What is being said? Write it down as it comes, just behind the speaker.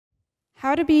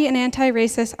How to Be an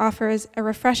Anti-Racist offers a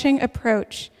refreshing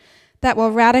approach that will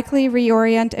radically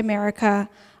reorient America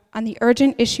on the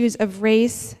urgent issues of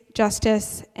race,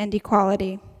 justice, and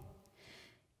equality.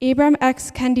 Ibram X.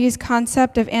 Kendi's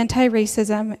concept of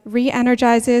anti-racism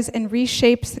re-energizes and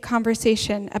reshapes the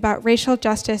conversation about racial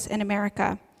justice in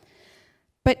America,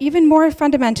 but even more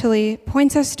fundamentally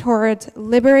points us towards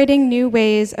liberating new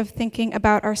ways of thinking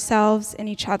about ourselves and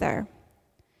each other.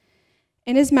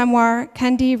 In his memoir,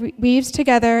 Kendi weaves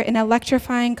together an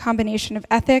electrifying combination of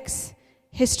ethics,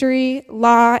 history,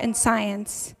 law, and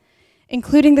science,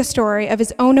 including the story of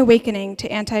his own awakening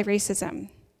to anti-racism,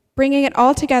 bringing it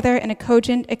all together in a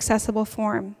cogent, accessible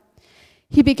form.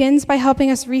 He begins by helping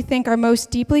us rethink our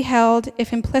most deeply held,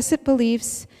 if implicit,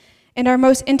 beliefs and our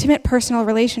most intimate personal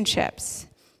relationships,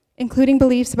 including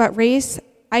beliefs about race,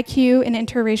 IQ, and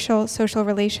interracial social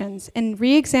relations, and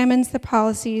re-examines the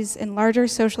policies and larger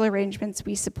social arrangements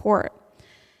we support.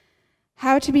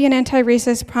 How to Be an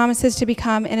Anti-Racist promises to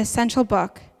become an essential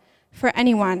book for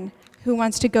anyone who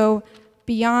wants to go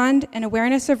beyond an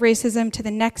awareness of racism to the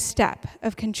next step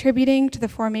of contributing to the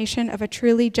formation of a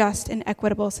truly just and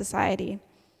equitable society.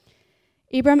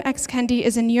 Ibram X. Kendi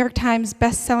is a New York Times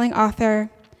best-selling author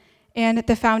and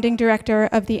the founding director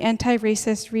of the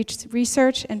Anti-Racist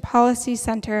Research and Policy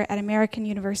Center at American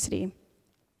University.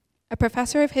 A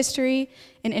professor of history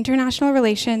and international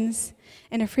relations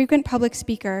and a frequent public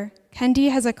speaker,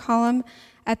 Kendi has a column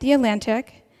at The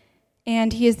Atlantic,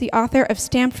 and he is the author of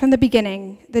Stamped from the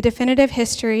Beginning, The Definitive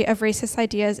History of Racist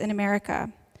Ideas in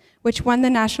America, which won the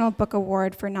National Book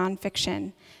Award for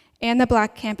Nonfiction, and The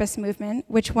Black Campus Movement,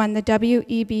 which won the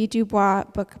W.E.B. Du Bois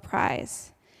Book Prize.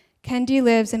 Kendi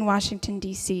lives in Washington,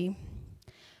 D.C.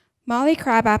 Molly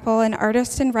Crabapple, an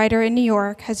artist and writer in New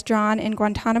York, has drawn in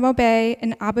Guantanamo Bay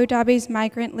and Abu Dhabi's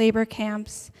migrant labor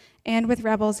camps and with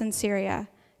rebels in Syria,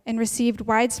 and received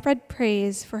widespread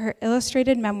praise for her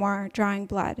illustrated memoir, Drawing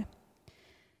Blood.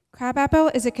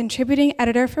 Crabapple is a contributing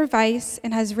editor for Vice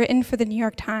and has written for the New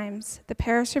York Times, the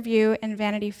Paris Review, and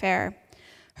Vanity Fair.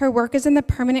 Her work is in the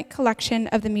permanent collection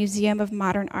of the Museum of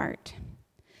Modern Art.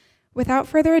 Without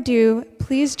further ado,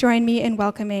 please join me in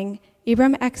welcoming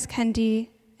Ibram X. Kendi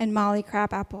and Molly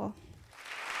Crabapple.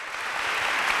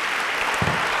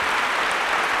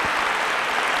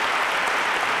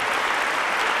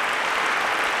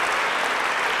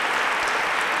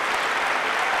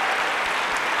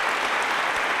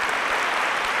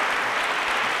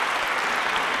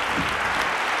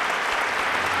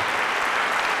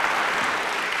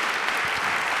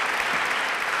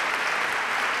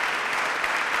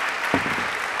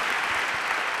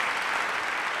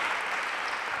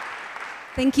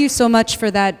 Thank you so much for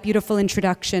that beautiful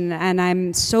introduction, and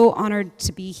I'm so honored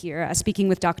to be here speaking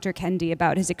with Dr. Kendi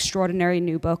about his extraordinary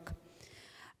new book.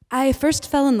 I first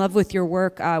fell in love with your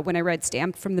work when I read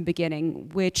Stamped from the Beginning,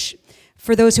 which,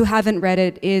 for those who haven't read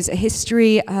it, is a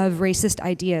history of racist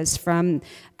ideas from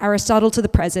Aristotle to the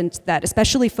present that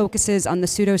especially focuses on the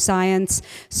pseudoscience,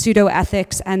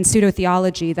 pseudoethics, and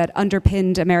pseudotheology that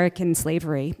underpinned American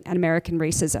slavery and American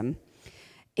racism.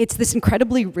 It's this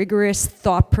incredibly rigorous,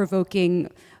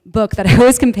 thought-provoking book that I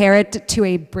always compare it to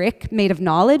a brick made of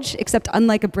knowledge, except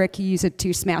unlike a brick, you use it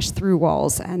to smash through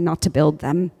walls and not to build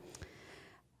them.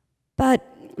 But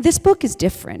this book is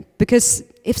different, because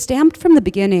if Stamped from the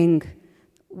Beginning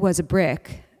was a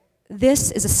brick, this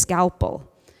is a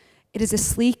scalpel. It is a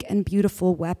sleek and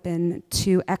beautiful weapon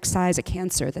to excise a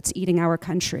cancer that's eating our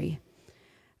country.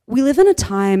 We live in a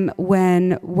time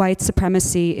when white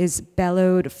supremacy is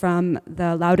bellowed from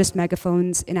the loudest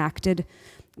megaphones enacted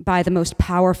by the most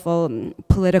powerful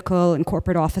political and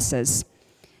corporate offices,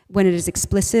 when it is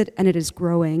explicit and it is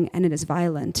growing and it is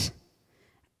violent.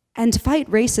 And to fight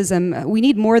racism, we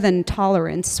need more than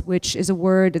tolerance, which is a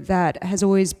word that has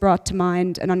always brought to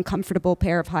mind an uncomfortable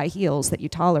pair of high heels that you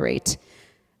tolerate.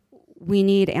 We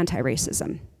need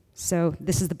anti-racism. So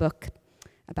this is the book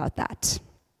about that.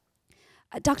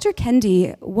 Dr.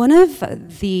 Kendi, one of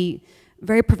the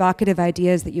very provocative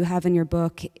ideas that you have in your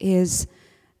book is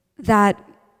that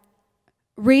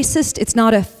racist, it's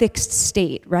not a fixed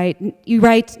state, right? You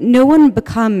write, no one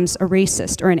becomes a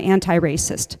racist or an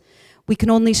anti-racist. We can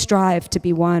only strive to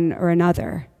be one or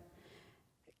another.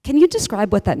 Can you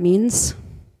describe what that means?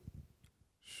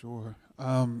 Sure.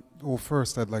 Well,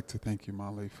 first, I'd like to thank you,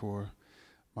 Molly, for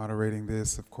moderating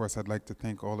this. Of course, I'd like to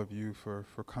thank all of you for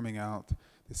coming out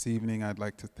this evening. I'd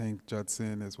like to thank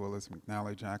Judson as well as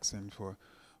McNally Jackson for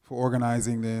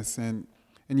organizing this. And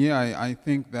yeah, I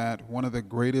think that one of the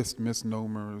greatest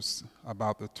misnomers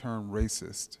about the term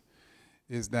racist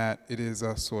is that it is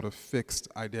a sort of fixed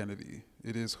identity.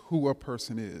 It is who a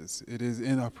person is.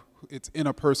 It's in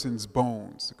a person's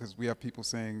bones, because we have people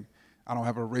saying, I don't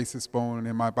have a racist bone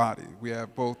in my body. We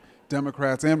have both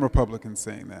Democrats and Republicans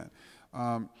saying that.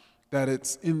 That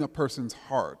it's in a person's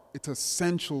heart. It's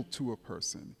essential to a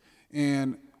person.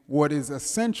 And what is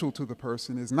essential to the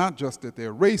person is not just that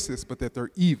they're racist, but that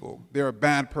they're evil. They're a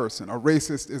bad person. A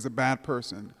racist is a bad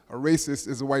person. A racist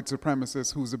is a white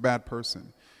supremacist who's a bad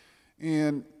person.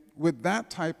 And with that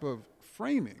type of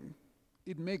framing,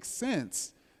 it makes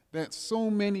sense that so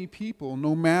many people,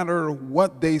 no matter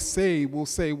what they say, will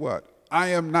say what? I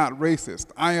am not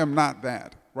racist. I am not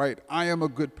that, right? I am a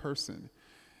good person.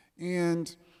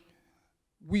 And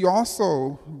we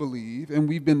also believe, and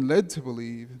we've been led to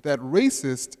believe, that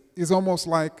racist is almost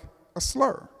like a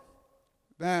slur,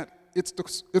 that it's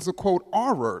a quote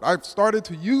R word. I've started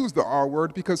to use the R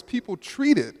word because people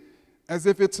treat it as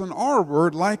if it's an R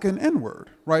word like an N word,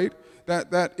 right?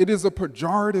 That it is a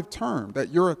pejorative term, that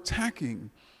you're attacking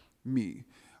me.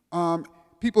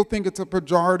 People think it's a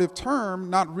pejorative term,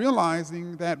 not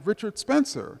realizing that Richard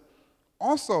Spencer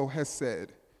also has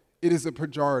said it is a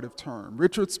pejorative term.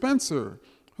 Richard Spencer,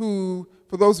 who,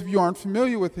 for those of you who aren't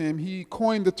familiar with him, he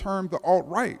coined the term the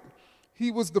alt-right.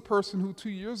 He was the person who 2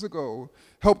 years ago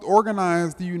helped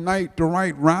organize the Unite the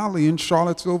Right rally in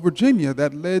Charlottesville, Virginia,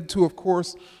 that led to, of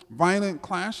course, violent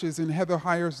clashes and Heather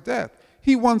Heyer's death.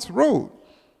 He once wrote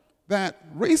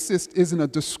that racist isn't a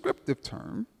descriptive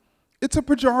term, it's a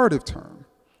pejorative term.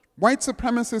 White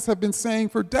supremacists have been saying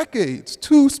for decades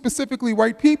to specifically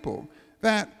white people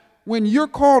that when you're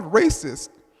called racist,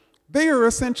 they are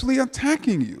essentially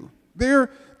attacking you. They're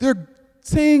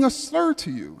saying a slur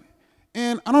to you.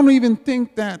 And I don't even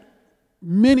think that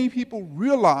many people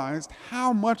realized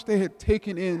how much they had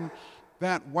taken in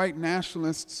that white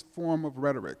nationalist form of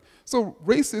rhetoric. So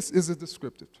racist is a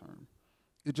descriptive term.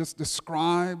 It just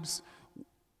describes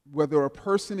whether a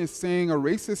person is saying a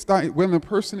racist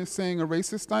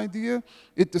idea.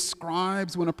 It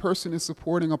describes when a person is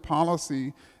supporting a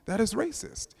policy that is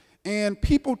racist. And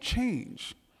people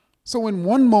change. So in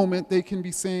one moment, they can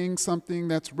be saying something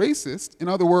that's racist, in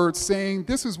other words, saying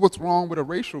this is what's wrong with a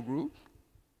racial group.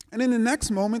 And in the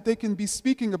next moment, they can be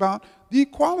speaking about the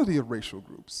equality of racial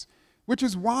groups, which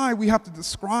is why we have to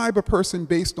describe a person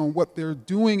based on what they're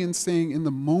doing and saying in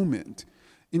the moment,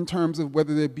 in terms of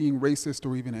whether they're being racist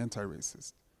or even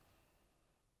anti-racist.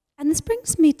 And this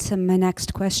brings me to my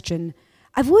next question.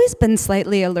 I've always been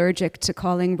slightly allergic to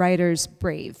calling writers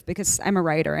brave, because I'm a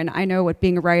writer and I know what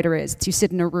being a writer is. It's you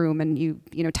sit in a room and you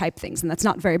type things, and that's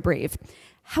not very brave.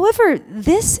 However,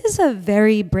 this is a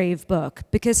very brave book,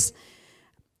 because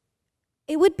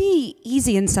it would be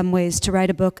easy in some ways to write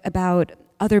a book about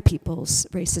other people's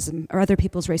racism or other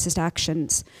people's racist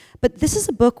actions. But this is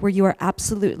a book where you are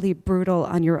absolutely brutal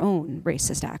on your own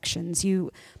racist actions.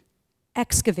 You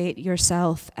excavate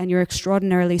yourself and you're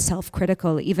extraordinarily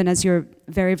self-critical, even as you're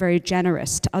very, very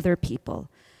generous to other people.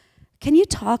 Can you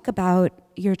talk about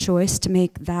your choice to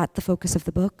make that the focus of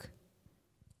the book?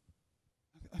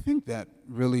 I think that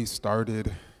really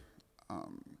started,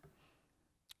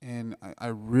 and I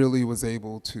really was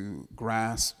able to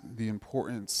grasp the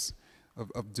importance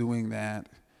of doing that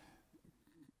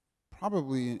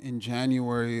probably in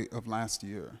January of last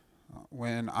year,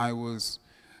 when I was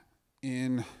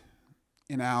in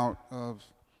and out of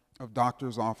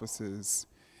doctors' offices,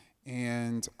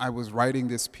 and I was writing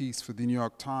this piece for the New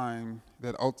York Times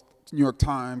that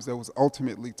was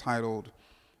ultimately titled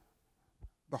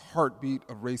 "The Heartbeat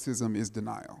of Racism is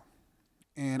Denial."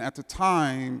 And at the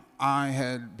time, I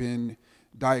had been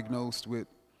diagnosed with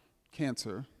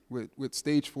cancer, with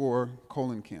stage 4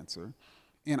 colon cancer,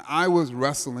 and I was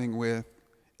wrestling with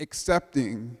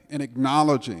accepting and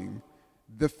acknowledging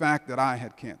the fact that I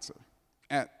had cancer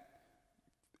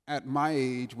at my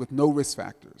age with no risk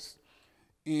factors.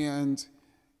 And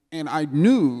I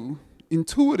knew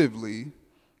intuitively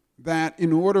that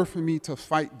in order for me to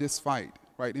fight this fight,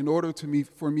 right, in order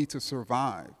for me to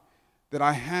survive, that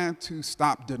I had to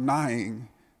stop denying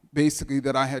basically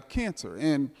that I had cancer.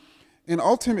 And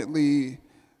ultimately,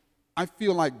 I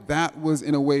feel like that was,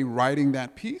 in a way, writing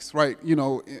that piece, right?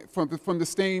 From the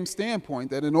same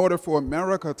standpoint that in order for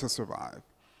America to survive,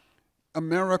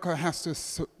 America has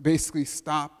to basically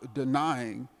stop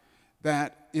denying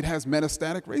that it has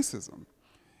metastatic racism.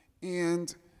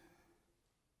 And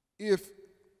if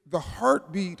the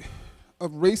heartbeat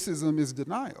of racism is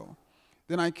denial,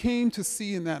 then I came to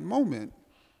see in that moment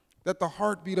that the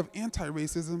heartbeat of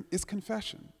anti-racism is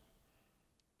confession,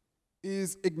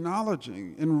 is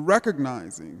acknowledging and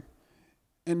recognizing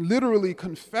and literally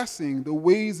confessing the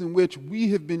ways in which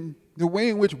the way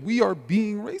in which we are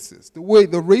being racist, the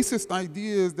racist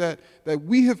ideas that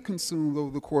we have consumed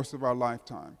over the course of our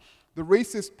lifetime, the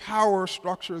racist power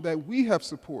structure that we have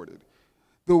supported,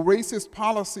 the racist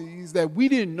policies that we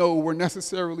didn't know were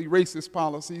necessarily racist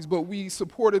policies, but we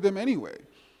supported them anyway.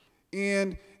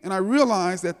 And I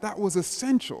realized that was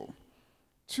essential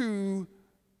to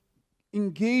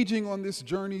engaging on this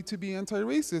journey to be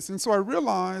anti-racist. And so I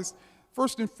realized,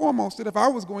 first and foremost, that if I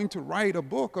was going to write a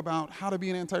book about how to be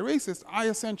an anti-racist,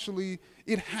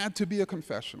 it had to be a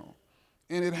confessional.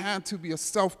 And it had to be a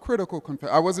self-critical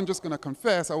confession. I wasn't just going to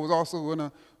confess, I was also going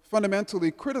to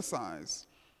fundamentally criticize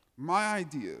my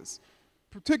ideas,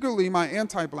 particularly my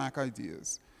anti-Black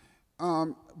ideas,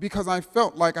 because I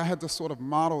felt like I had to sort of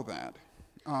model that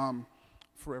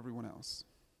for everyone else.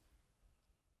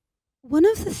 One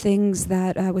of the things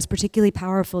that was particularly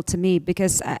powerful to me,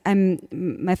 because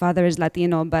my father is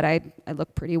Latino, but I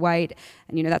look pretty white,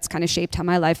 and that's kind of shaped how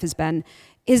my life has been,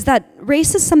 is that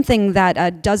race is something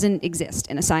that doesn't exist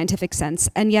in a scientific sense,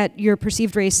 and yet your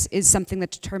perceived race is something that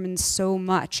determines so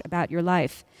much about your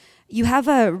life. You have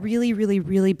a really, really,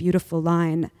 really beautiful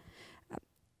line.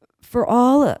 For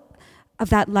all of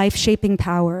that life-shaping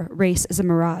power, race is a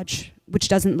mirage, which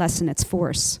doesn't lessen its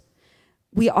force.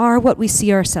 We are what we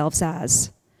see ourselves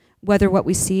as, whether what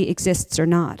we see exists or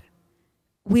not.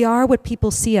 We are what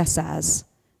people see us as,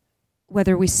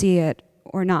 whether we see it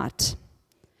or not.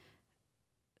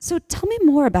 So tell me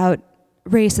more about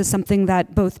race as something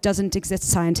that both doesn't exist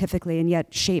scientifically and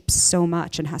yet shapes so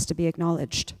much and has to be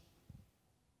acknowledged.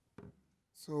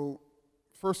 So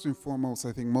first and foremost,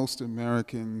 I think most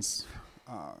Americans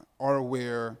are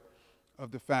aware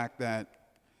of the fact that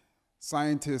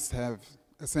scientists have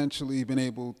essentially been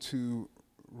able to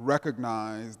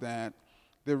recognize that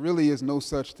there really is no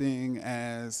such thing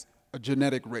as a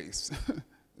genetic race,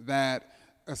 that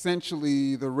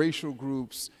essentially the racial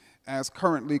groups as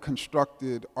currently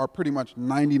constructed are pretty much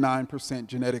 99%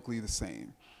 genetically the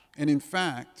same. And in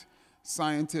fact,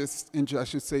 scientists, and I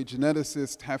should say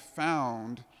geneticists, have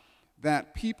found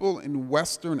that people in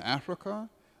Western Africa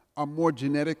are more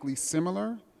genetically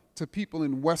similar to people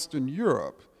in Western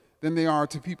Europe than they are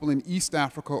to people in East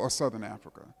Africa or Southern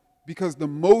Africa. Because the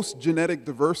most genetic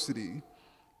diversity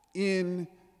in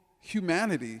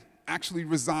humanity actually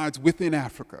resides within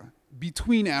Africa,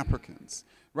 between Africans,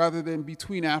 rather than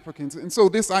between Africans. And so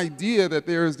this idea that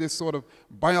there is this sort of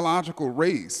biological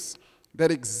race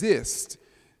that exists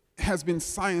has been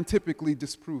scientifically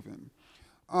disproven.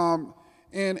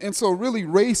 And so really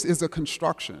race is a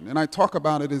construction, and I talk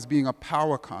about it as being a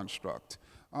power construct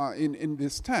in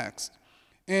this text.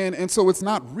 And so it's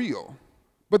not real,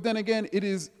 but then again, it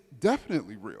is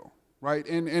definitely real, right?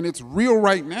 And it's real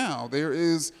right now. There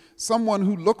is someone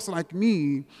who looks like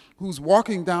me who's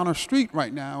walking down a street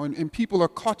right now, and people are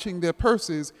clutching their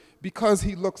purses because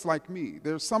he looks like me.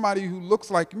 There's somebody who looks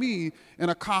like me,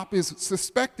 and a cop is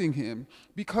suspecting him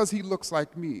because he looks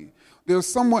like me. There's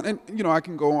someone, and I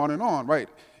can go on, right?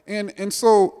 And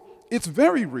so it's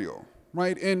very real,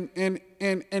 right?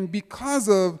 And because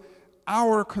of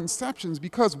our conceptions,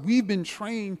 because we've been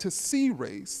trained to see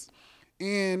race,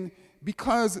 and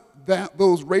because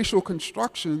those racial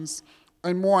constructions,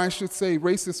 and more I should say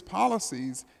racist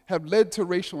policies, have led to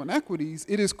racial inequities,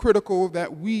 it is critical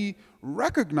that we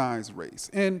recognize race.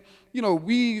 And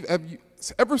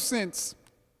ever since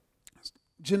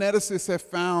geneticists have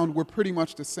found we're pretty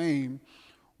much the same,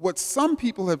 what some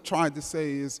people have tried to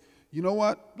say is, you know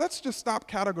what, let's just stop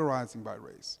categorizing by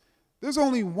race. There's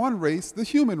only one race, the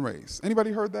human race.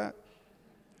 Anybody heard that?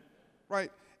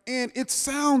 Right? And it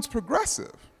sounds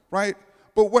progressive, right?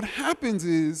 But what happens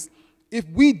is, if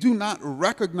we do not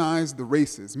recognize the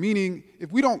races, meaning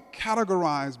if we don't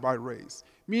categorize by race,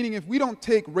 meaning if we don't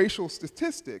take racial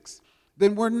statistics,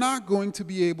 then we're not going to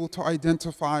be able to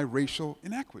identify racial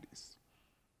inequities.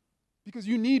 Because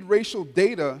you need racial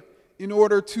data in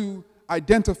order to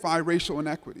identify racial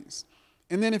inequities.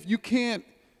 And then if you can't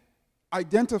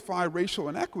identify racial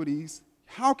inequities,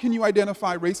 how can you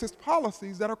identify racist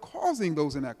policies that are causing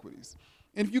those inequities?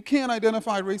 And if you can't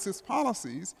identify racist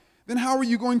policies, then how are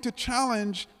you going to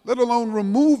challenge, let alone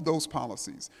remove those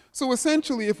policies? So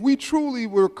essentially, if we truly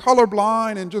were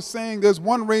colorblind and just saying there's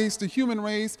one race, the human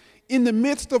race, in the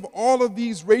midst of all of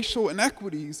these racial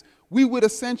inequities, we would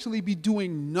essentially be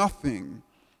doing nothing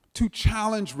to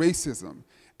challenge racism.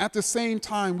 At the same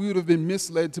time, we would have been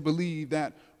misled to believe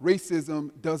that racism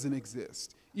doesn't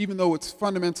exist, even though it's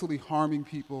fundamentally harming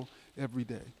people every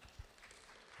day.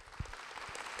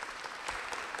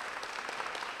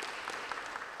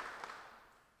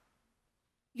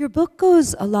 Your book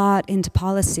goes a lot into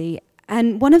policy,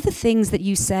 And one of the things that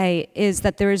you say is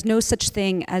that there is no such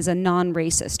thing as a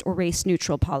non-racist or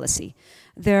race-neutral policy.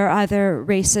 There are either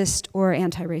racist or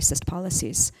anti-racist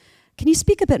policies. Can you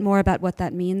speak a bit more about what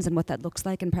that means and what that looks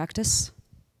like in practice?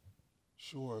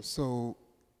 Sure. So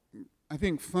I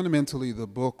think fundamentally the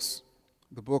book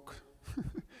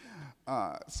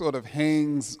sort of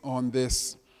hangs on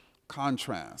this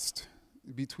contrast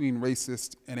between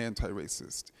racist and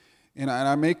anti-racist. And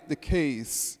I make the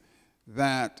case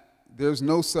that there's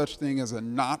no such thing as a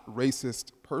not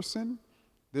racist person,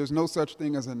 there's no such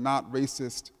thing as a not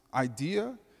racist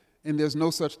idea, and there's no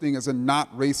such thing as a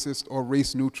not racist or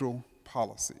race neutral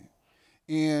policy.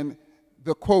 And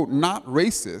the quote, not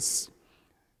racist,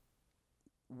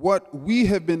 what we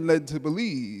have been led to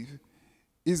believe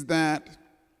is that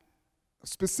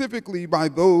specifically by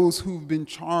those who've been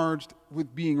charged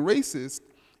with being racist,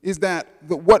 is that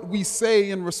what we say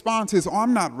in response is, oh,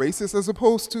 I'm not racist, as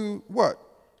opposed to what?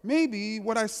 Maybe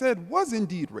what I said was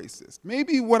indeed racist.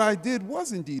 Maybe what I did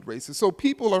was indeed racist. So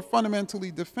people are fundamentally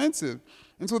defensive,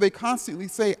 and so they constantly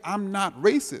say, I'm not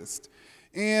racist.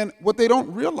 And what they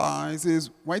don't realize is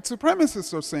white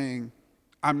supremacists are saying,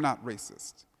 I'm not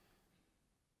racist.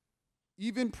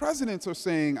 Even presidents are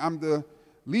saying, I'm the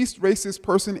least racist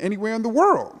person anywhere in the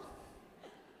world.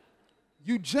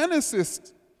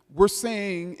 Eugenicists were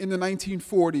saying in the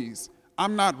 1940s,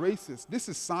 I'm not racist, this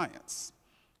is science.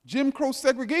 Jim Crow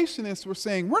segregationists were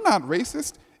saying, we're not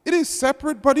racist, it is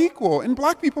separate but equal, and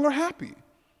black people are happy.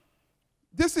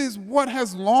 This is what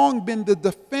has long been the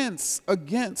defense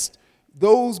against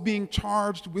those being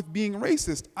charged with being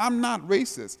racist. I'm not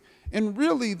racist. And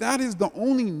really, that is the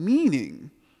only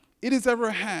meaning it has ever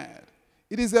had,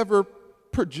 it is ever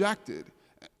projected.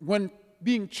 When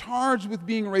being charged with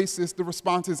being racist, the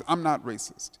response is, I'm not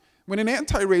racist. When an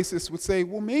anti-racist would say,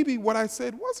 well, maybe what I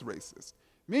said was racist.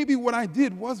 Maybe what I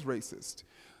did was racist.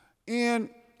 And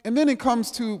then it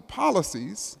comes to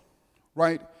policies,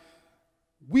 right?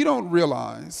 We don't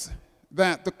realize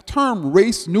that the term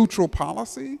race-neutral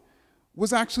policy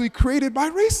was actually created by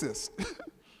racists.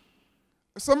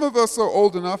 Some of us are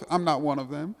old enough, I'm not one of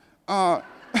them,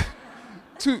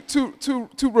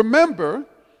 to remember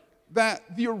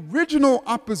that the original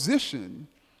opposition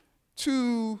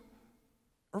to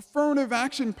affirmative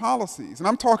action policies, and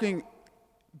I'm talking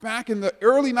back in the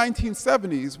early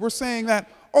 1970s, we're saying that,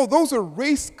 oh, those are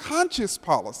race-conscious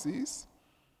policies,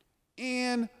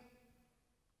 and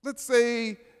let's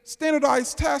say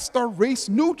standardized tests are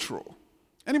race-neutral.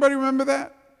 Anybody remember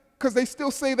that? Because they still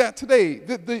say that today.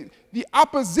 The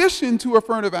opposition to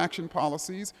affirmative action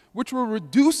policies, which were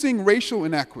reducing racial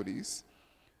inequities,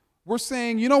 were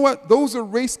saying, you know what, those are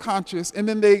race-conscious, and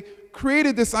then they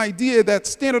created this idea that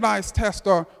standardized tests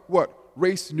are, what,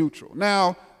 race-neutral.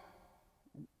 Now,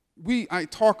 I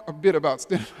talk a bit about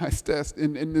standardized tests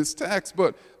in this text,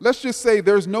 but let's just say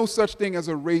there's no such thing as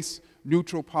a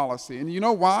race-neutral policy. And you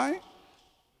know why?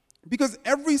 Because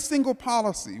every single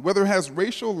policy, whether it has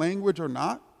racial language or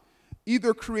not,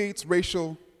 either creates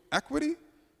racial equity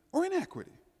or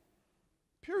inequity,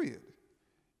 period.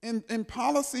 And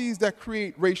policies that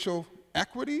create racial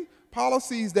equity,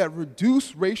 policies that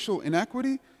reduce racial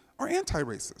inequity are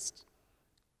anti-racist.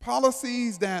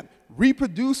 Policies that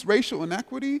reproduce racial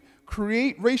inequity,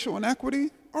 create racial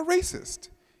inequity, are racist.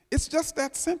 It's just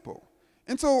that simple.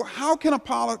 And so how can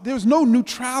there's no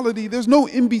neutrality, there's no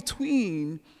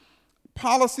in-between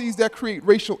policies that create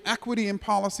racial equity and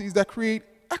policies that create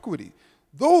equity.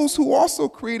 Those who also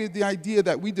created the idea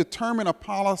that we determine a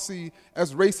policy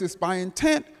as racist by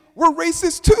intent were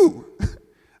racist too.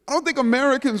 I don't think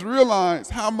Americans realize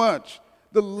how much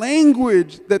the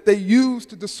language that they use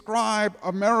to describe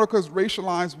America's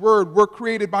racialized word were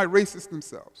created by racists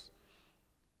themselves,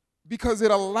 because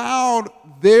it allowed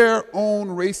their own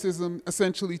racism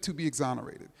essentially to be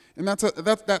exonerated. And that's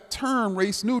that term,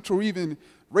 race neutral, even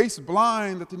race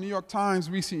blind, that the New York Times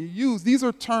recently used. These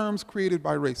are terms created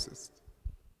by racists.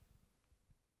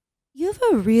 You have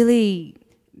a really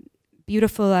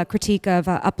beautiful critique of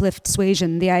uplift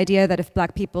suasion, the idea that if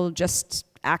black people just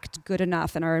act good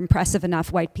enough and are impressive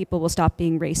enough, white people will stop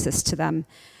being racist to them.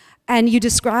 And you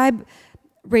describe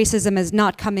racism as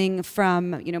not coming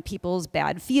from, people's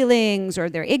bad feelings or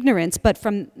their ignorance, but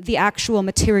from the actual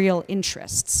material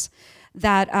interests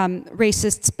that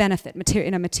racists benefit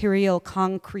in a material,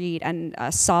 concrete, and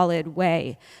solid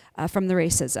way from the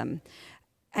racism.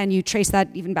 And you trace that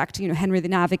even back to Henry the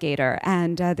Navigator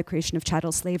and the creation of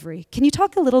chattel slavery. Can you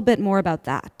talk a little bit more about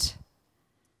that?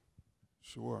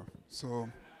 Sure. So,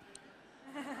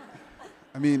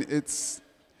 I mean,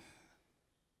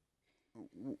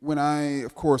 when I,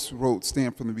 of course, wrote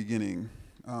Stamped from the Beginning,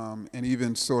 and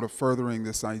even sort of furthering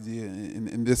this idea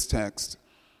in this text,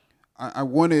 I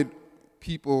wanted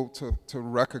people to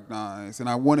recognize, and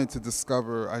I wanted to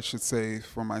discover, I should say,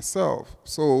 for myself,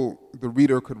 so the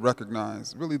reader could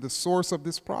recognize really the source of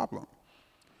this problem.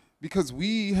 Because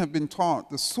we have been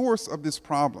taught the source of this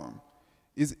problem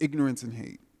is ignorance and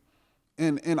hate.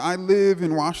 And I live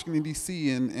in Washington,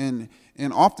 D.C., and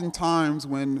oftentimes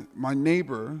when my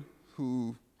neighbor,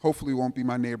 who hopefully won't be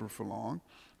my neighbor for long,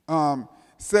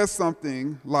 says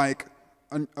something like,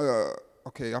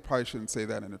 okay, I probably shouldn't say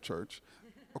that in a church.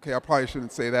 Okay, I probably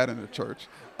shouldn't say that in a church.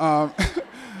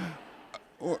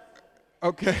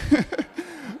 Okay.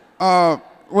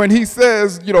 When he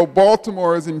says, you know,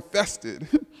 Baltimore is infested,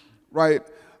 right?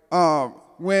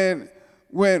 When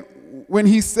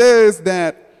he says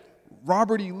that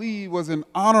Robert E. Lee was an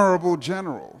honorable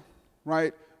general,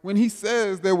 right? When he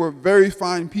says there were very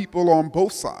fine people on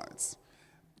both sides,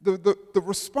 the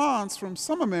response from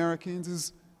some Americans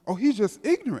is, oh, he's just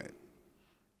ignorant.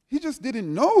 He just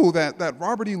didn't know that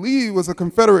Robert E. Lee was a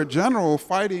Confederate general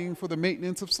fighting for the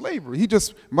maintenance of slavery. He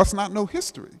just must not know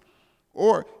history.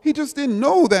 Or he just didn't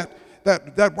know that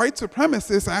white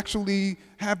supremacists actually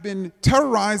have been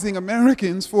terrorizing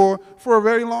Americans for a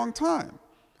very long time.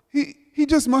 He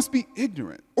just must be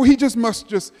ignorant. Or he just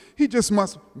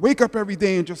must wake up every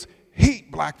day and just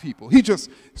hate black people. He just,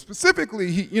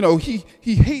 specifically,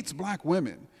 he hates black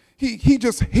women. He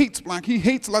just hates he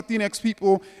hates Latinx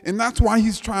people, and that's why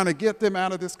he's trying to get them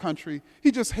out of this country.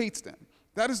 He just hates them.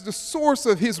 That is the source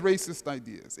of his racist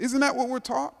ideas. Isn't that what we're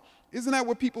taught? Isn't that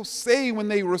what people say when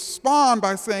they respond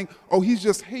by saying, oh, he's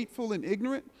just hateful and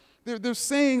ignorant? They're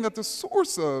saying that the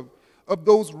source of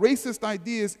those racist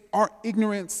ideas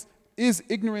is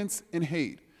ignorance and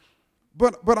hate.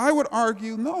 But I would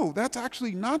argue, no, that's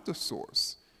actually not the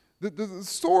source. The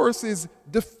source is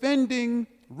defending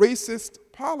racist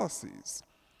policies.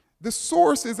 The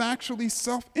source is actually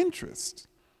self-interest.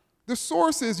 The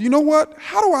source is, you know what?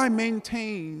 How do I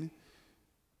maintain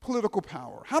political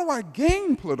power? How do I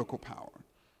gain political power?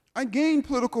 I gain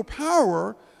political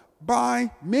power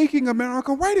by making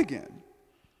America white again.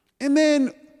 And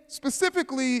then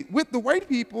specifically with the white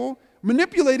people,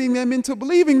 manipulating them into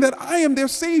believing that I am their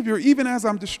savior even as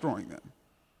I'm destroying them.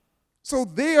 So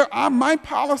my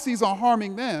policies are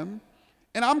harming them,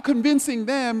 and I'm convincing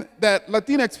them that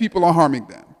Latinx people are harming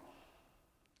them.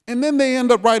 And then they end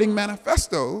up writing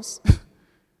manifestos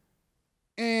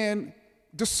and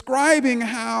describing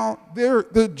how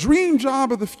the dream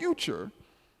job of the future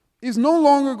is no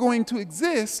longer going to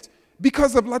exist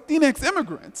because of Latinx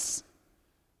immigrants,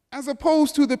 as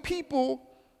opposed to the people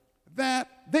that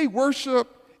they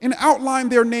worship and outline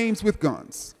their names with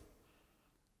guns.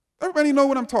 Everybody know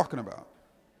what I'm talking about.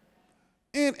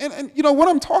 And you know, what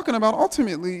I'm talking about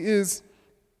ultimately is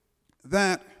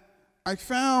that I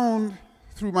found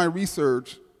through my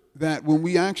research that when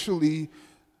we actually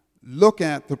look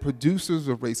at the producers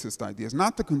of racist ideas,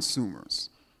 not the consumers,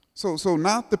 so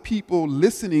not the people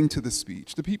listening to the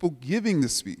speech, the people giving the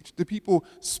speech, the people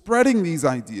spreading these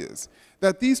ideas,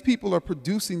 that these people are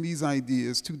producing these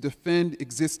ideas to defend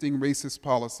existing racist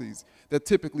policies that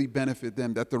typically benefit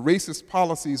them, that the racist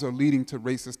policies are leading to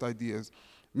racist ideas,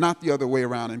 not the other way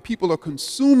around. And people are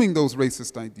consuming those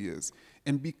racist ideas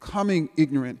and becoming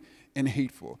ignorant and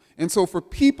hateful. And so for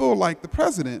people like the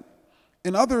president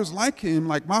and others like him,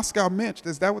 like Moscow Mitch,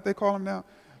 is that what they call him now?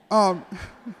 I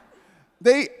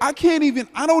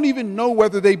don't even know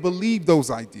whether they believe those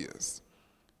ideas.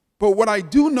 But what I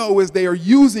do know is they are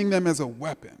using them as a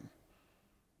weapon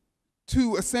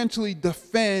to essentially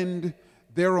defend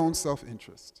their own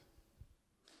self-interest.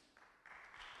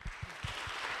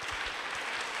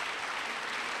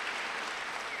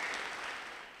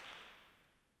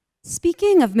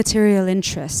 Speaking of material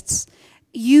interests,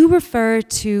 you refer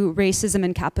to racism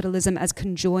and capitalism as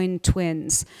conjoined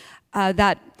twins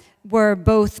that were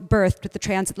both birthed with the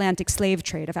transatlantic slave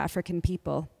trade of African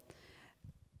people.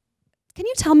 Can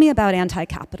you tell me about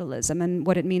anti-capitalism and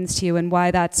what it means to you and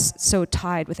why that's so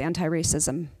tied with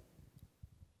anti-racism?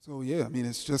 So yeah, I mean,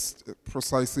 it's just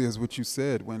precisely as what you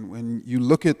said. When you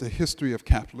look at the history of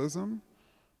capitalism,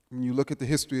 when you look at the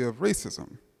history of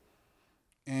racism,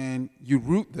 and you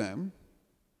root them,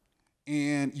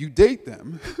 and you date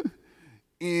them,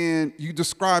 and you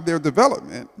describe their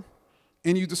development,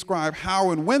 and you describe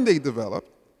how and when they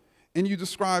developed, and you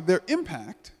describe their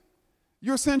impact,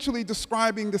 you're essentially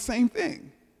describing the same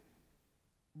thing.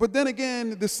 But then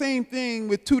again, the same thing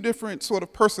with two different sort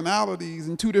of personalities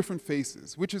and two different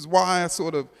faces, which is why I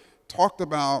sort of talked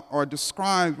about or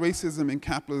described racism and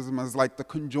capitalism as like the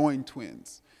conjoined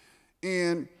twins.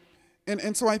 And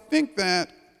so I think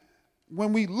that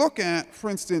when we look at, for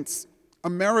instance,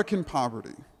 American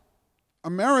poverty.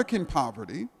 American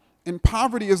poverty, and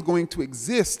poverty is going to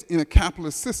exist in a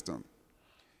capitalist system.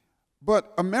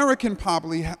 But American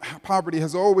poverty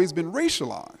has always been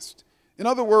racialized. In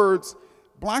other words,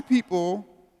 black people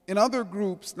and other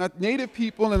groups, Native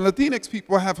people and Latinx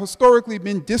people, have historically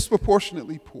been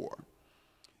disproportionately poor.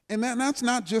 And that's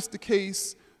not just the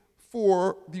case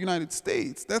for the United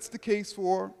States, that's the case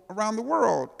for around the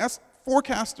world. As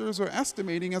forecasters are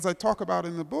estimating, as I talk about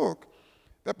in the book,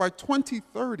 that by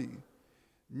 2030,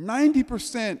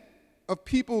 90% of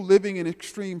people living in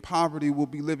extreme poverty will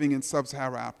be living in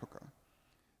sub-Saharan Africa.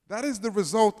 That is the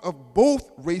result of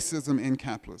both racism and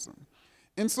capitalism.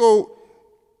 And so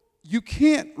you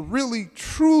can't really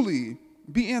truly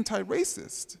be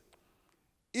anti-racist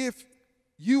if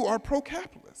you are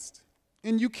pro-capitalist.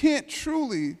 And you can't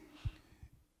truly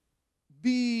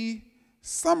be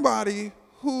somebody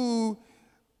who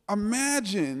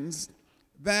imagines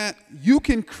that you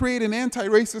can create an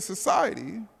anti-racist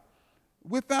society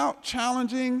without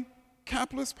challenging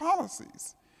capitalist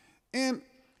policies. And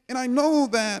I know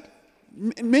that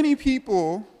many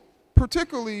people,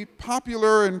 particularly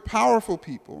popular and powerful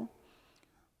people,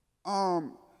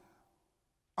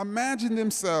 imagine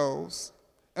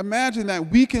that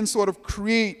we can sort of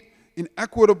create an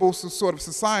equitable sort of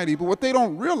society, but what they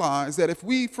don't realize that if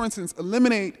we, for instance,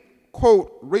 eliminate,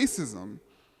 quote, racism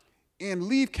and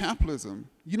leave capitalism,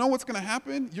 you know what's gonna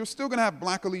happen? You're still gonna have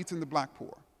black elites and the black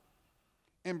poor.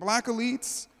 And black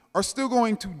elites are still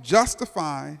going to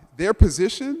justify their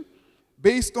position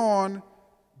based on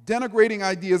denigrating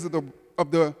ideas of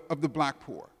the black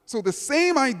poor. So the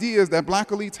same ideas that black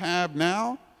elites have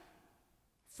now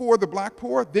for the black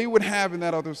poor, they would have in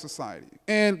that other society.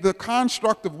 And the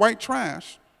construct of white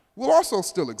trash will also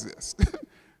still exist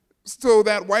so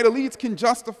that white elites can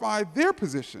justify their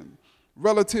position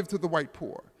relative to the white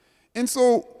poor. And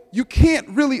so you can't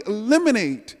really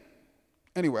eliminate,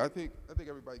 anyway, I think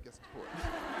everybody gets the point.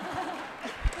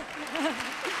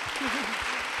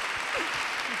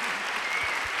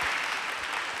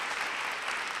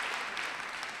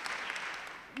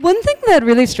 One thing that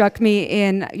really struck me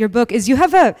in your book is you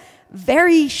have a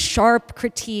very sharp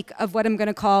critique of what I'm going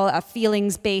to call a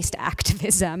feelings-based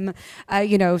activism.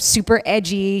 Super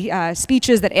edgy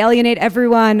speeches that alienate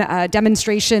everyone,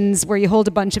 demonstrations where you hold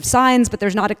a bunch of signs but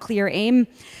there's not a clear aim,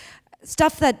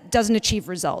 stuff that doesn't achieve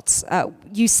results.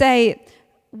 You say,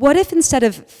 what if instead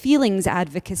of feelings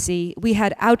advocacy, we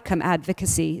had outcome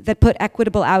advocacy that put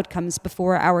equitable outcomes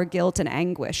before our guilt and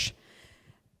anguish?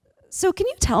 So can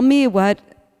you tell me what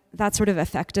that sort of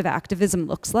effective activism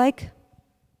looks like?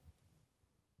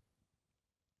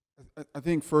 I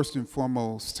think first and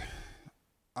foremost,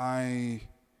 I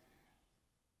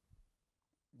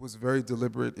was very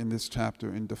deliberate in this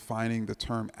chapter in defining the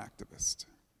term activist.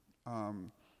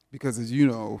 Because as you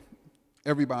know,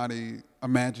 everybody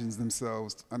imagines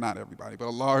themselves, not everybody, but a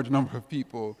large number of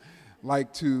people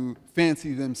like to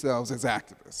fancy themselves as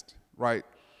activists, right?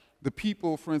 The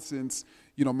people, for instance,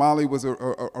 Molly was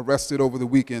arrested over the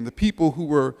weekend. The people who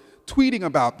were tweeting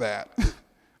about that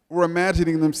were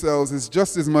imagining themselves as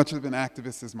just as much of an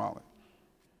activist as Molly,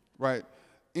 right?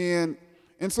 And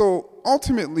so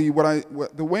ultimately,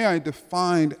 the way I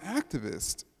defined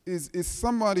activist is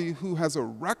somebody who has a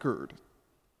record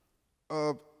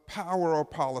of power or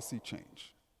policy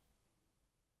change.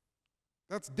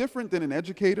 That's different than an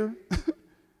educator,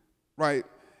 right?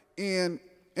 And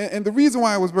the reason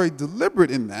why I was very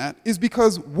deliberate in that is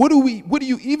because what do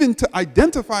you even to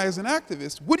identify as an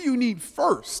activist, what do you need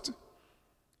first?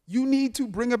 You need to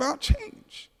bring about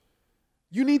change.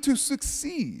 You need to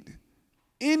succeed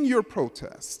in your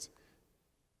protest,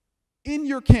 in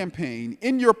your campaign,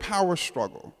 in your power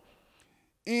struggle.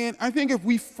 And I think if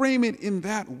we frame it in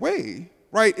that way,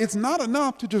 right, it's not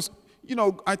enough to just,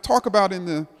 I talk about in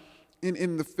the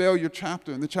failure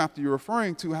chapter, in the chapter you're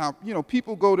referring to, how,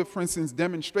 people go to, for instance,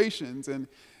 demonstrations and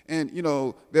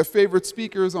their favorite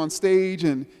speakers on stage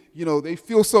and, they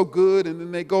feel so good and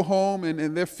then they go home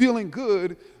and they're feeling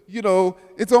good,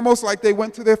 it's almost like they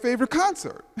went to their favorite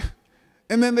concert.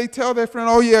 And then they tell their friend,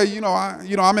 oh yeah,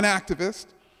 I'm an activist.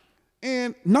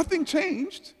 And nothing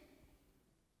changed,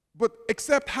 but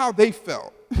except how they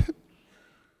felt.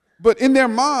 But in their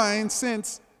mind,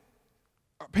 since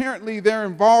apparently they're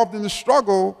involved in the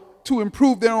struggle to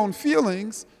improve their own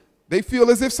feelings, they feel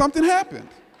as if something happened.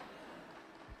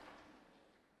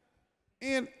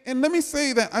 And let me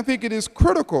say that I think it is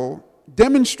critical,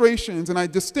 demonstrations, and I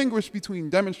distinguish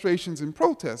between demonstrations and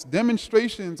protests.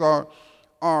 Demonstrations are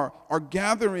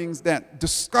gatherings that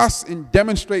discuss and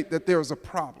demonstrate that there is a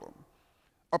problem.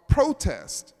 A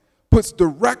protest puts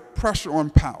direct pressure on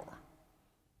power.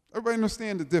 Everybody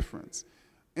understand the difference.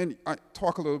 And I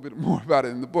talk a little bit more about it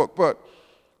in the book.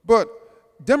 But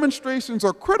demonstrations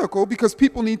are critical because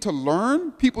people need to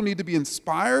learn, people need to be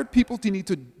inspired, people need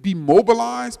to be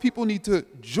mobilized, people need to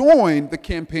join the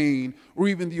campaign or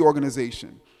even the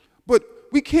organization. But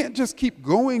we can't just keep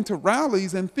going to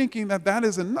rallies and thinking that that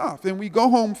is enough. And we go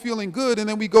home feeling good, and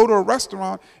then we go to a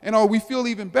restaurant, and we feel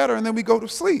even better, and then we go to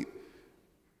sleep.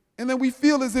 And then we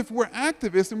feel as if we're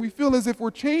activists, and we feel as if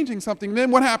we're changing something. And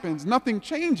then what happens? Nothing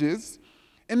changes.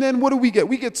 And then what do? We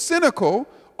get cynical.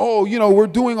 Oh, we're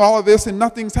doing all of this and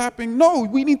nothing's happening. No,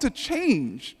 we need to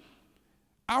change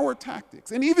our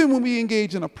tactics. And even when we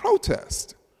engage in a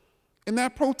protest, and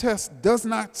that protest does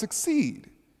not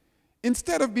succeed,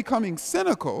 instead of becoming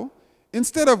cynical,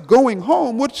 instead of going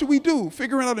home, what should we do?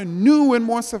 Figuring out a new and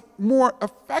more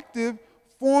effective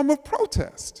form of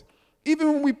protest.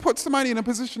 Even when we put somebody in a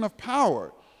position of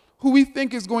power who we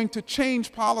think is going to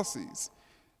change policies,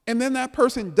 and then that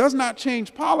person does not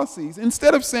change policies,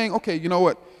 instead of saying, okay, you know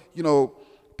what,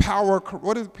 power,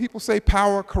 what do people say,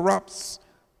 power corrupts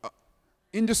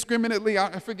indiscriminately,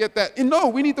 I forget that. And no,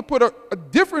 we need to put a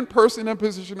different person in a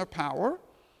position of power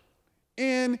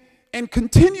and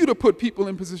continue to put people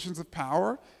in positions of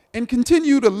power and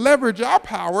continue to leverage our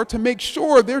power to make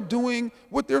sure they're doing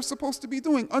what they're supposed to be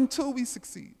doing until we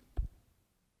succeed.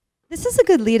 This is a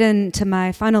good lead-in to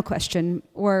my final question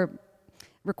or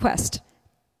request.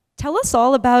 Tell us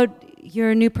all about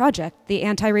your new project, the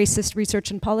Anti-Racist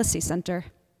Research and Policy Center.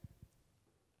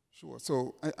 Sure.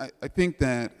 So I think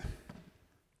that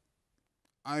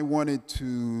I wanted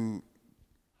to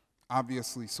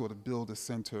obviously sort of build a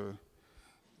center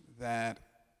that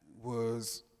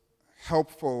was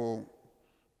helpful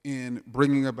in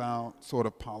bringing about sort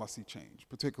of policy change,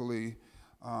 particularly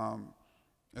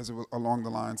along the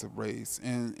lines of race.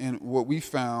 And what we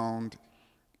found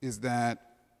is that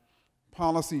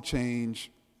policy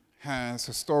change has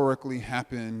historically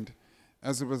happened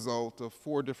as a result of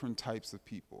 4 different types of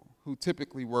people who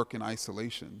typically work in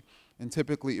isolation and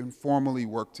typically informally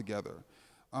work together.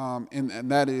 And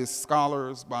that is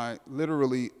scholars by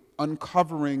literally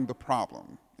uncovering the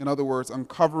problem. In other words,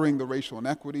 uncovering the racial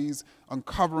inequities,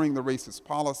 uncovering the racist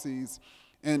policies,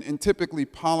 and typically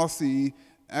policy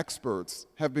experts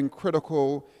have been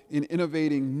critical in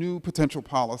innovating new potential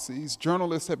policies.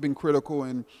 Journalists have been critical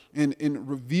in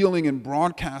revealing and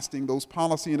broadcasting those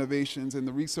policy innovations and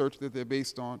the research that they're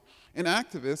based on. And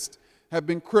activists have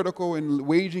been critical in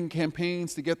waging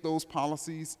campaigns to get those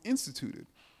policies instituted.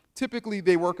 Typically,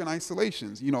 they work in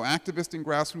isolations. Activists in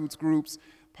grassroots groups,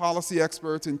 policy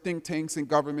experts in think tanks and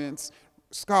governments,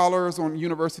 scholars on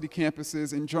university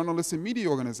campuses, and journalists and media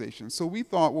organizations. So we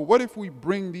thought, well, what if we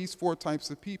bring these 4 types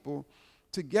of people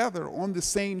together on the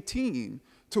same team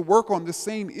to work on the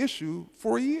same issue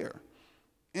for a year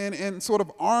and sort of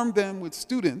arm them with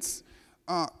students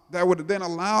that would then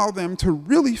allow them to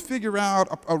really figure out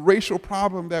a racial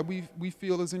problem that we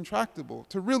feel is intractable,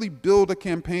 to really build a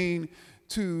campaign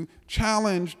to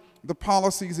challenge the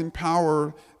policies in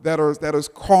power that is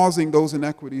causing those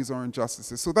inequities or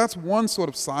injustices. So that's one sort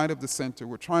of side of the center.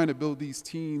 We're trying to build these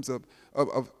teams of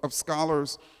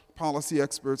scholars, policy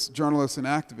experts, journalists, and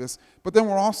activists, but then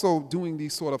we're also doing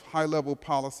these sort of high-level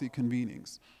policy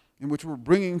convenings in which we're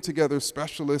bringing together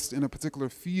specialists in a particular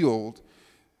field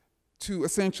to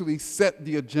essentially set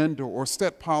the agenda or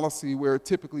set policy where it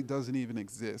typically doesn't even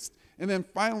exist. And then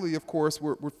finally, of course,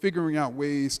 we're figuring out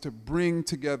ways to bring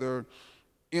together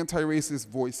anti-racist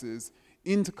voices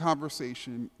into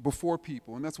conversation before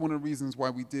people. And that's one of the reasons why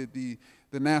we did the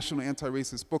National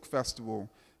Anti-Racist Book Festival,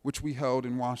 which we held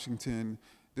in Washington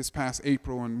this past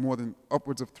April, and more than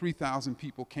upwards of 3,000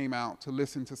 people came out to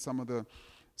listen to some of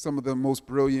the most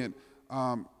brilliant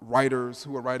writers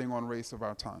who are writing on race of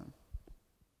our time.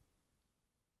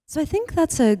 So I think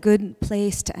that's a good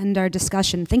place to end our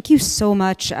discussion. Thank you so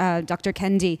much, Dr.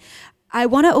 Kendi. I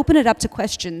want to open it up to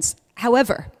questions.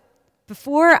 However,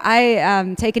 before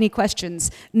I take any questions,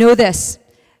 know this.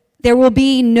 There will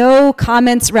be no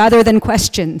comments rather than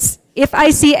questions. If I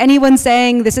see anyone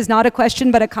saying this is not a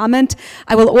question but a comment,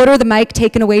 I will order the mic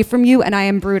taken away from you, and I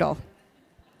am brutal.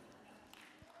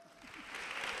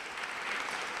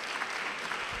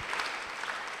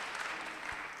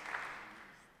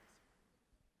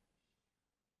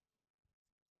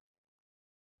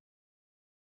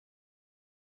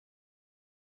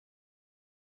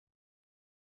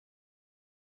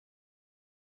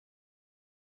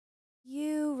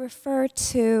 You refer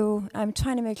to, I'm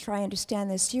trying to make sure I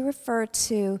understand this, you refer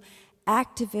to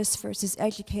activists versus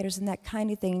educators and that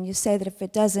kind of thing, and you say that if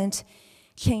it doesn't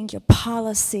change a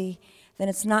policy, then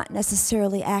it's not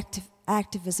necessarily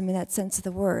activism in that sense of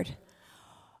the word.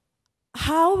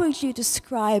 how would you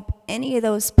describe any of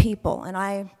those people? And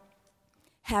I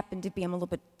happen to be, I'm a little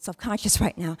bit self-conscious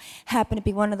right now, happen to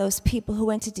be one of those people who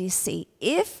went to DC.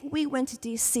 If we went to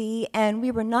DC and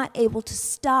we were not able to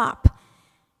stop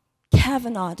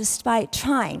Kavanaugh despite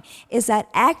trying, is that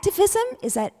activism,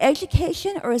 is that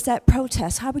education, or is that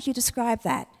protest? How would you describe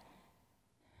that?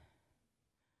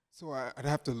 So I'd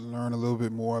have to learn a little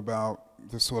bit more about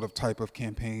the sort of type of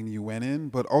campaign you went in,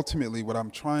 but ultimately what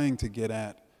I'm trying to get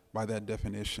at by that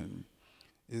definition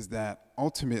is that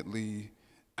ultimately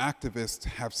activists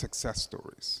have success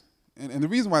stories. And the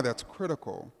reason why that's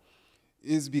critical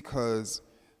is because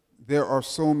there are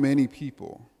so many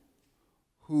people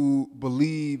who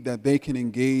believe that they can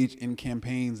engage in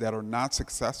campaigns that are not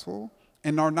successful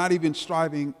and are not even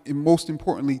striving, and most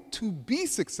importantly, to be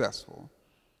successful.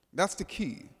 That's the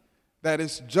key. That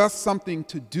it's just something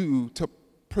to do to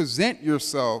present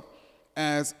yourself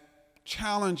as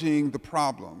challenging the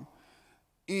problem.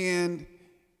 And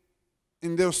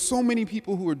there's so many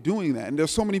people who are doing that, and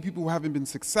there's so many people who haven't been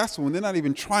successful, and they're not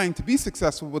even trying to be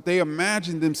successful, but they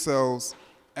imagine themselves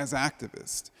as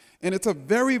activists. And it's a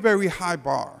very, very high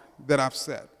bar that I've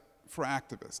set for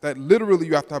activists, that literally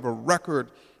you have to have a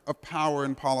record of power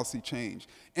and policy change.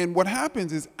 And what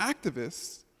happens is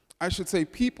activists, I should say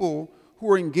people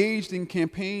who are engaged in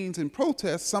campaigns and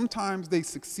protests, sometimes they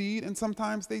succeed and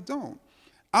sometimes they don't.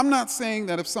 I'm not saying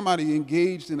that if somebody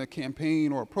engaged in a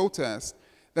campaign or a protest,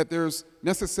 that there's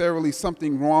necessarily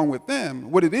something wrong with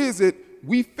them. What it is,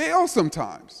 we fail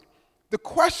sometimes. The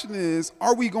question is,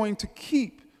 are we going to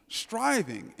keep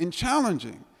striving and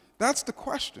challenging? That's the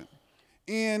question.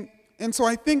 And so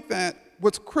I think that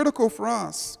what's critical for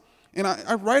us, and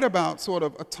I write about sort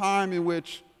of a time in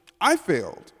which I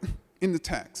failed in the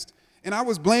text, and I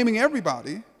was blaming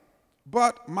everybody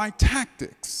but my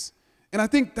tactics. And I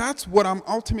think that's what I'm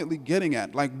ultimately getting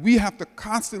at. Like, we have to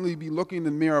constantly be looking in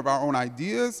the mirror of our own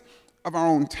ideas, of our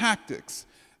own tactics,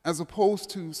 as opposed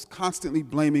to constantly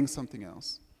blaming something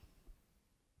else.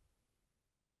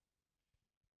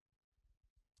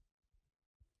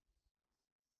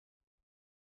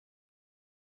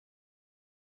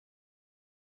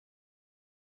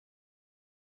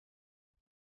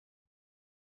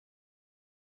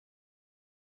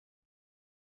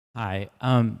 Hi.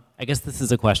 I guess this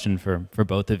is a question for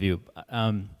both of you.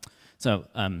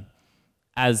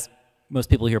 As most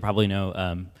people here probably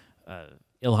know,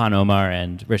 Ilhan Omar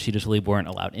and Rashida Tlaib weren't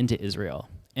allowed into Israel.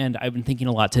 And I've been thinking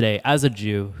a lot today, as a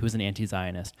Jew who's an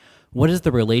anti-Zionist, what is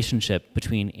the relationship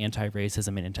between anti-racism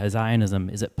and anti-Zionism?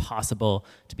 Is it possible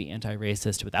to be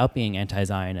anti-racist without being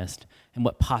anti-Zionist? And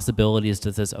what possibilities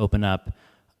does this open up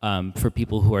for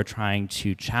people who are trying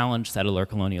to challenge settler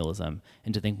colonialism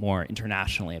and to think more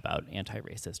internationally about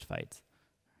anti-racist fights?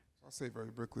 I'll say very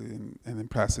briefly and then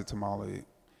pass it to Molly.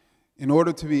 In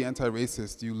order to be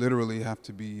anti-racist, you literally have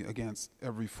to be against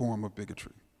every form of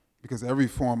bigotry, because every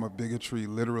form of bigotry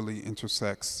literally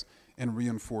intersects and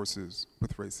reinforces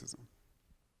with racism.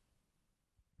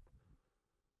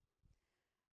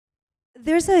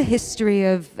 There's a history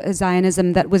of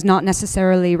Zionism that was not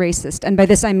necessarily racist, and by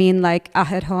this I mean like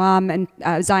Ahad Hoam and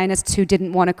Zionists who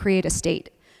didn't want to create a state.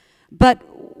 But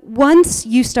once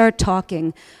you start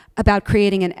talking about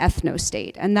creating an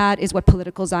ethno-state, and that is what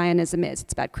political Zionism is,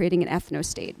 it's about creating an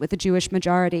ethno-state with a Jewish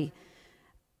majority,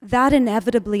 that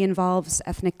inevitably involves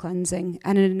ethnic cleansing,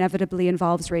 and it inevitably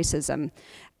involves racism.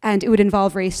 And it would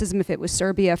involve racism if it was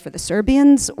Serbia for the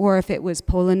Serbians, or if it was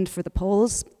Poland for the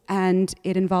Poles, and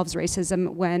it involves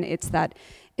racism when it's that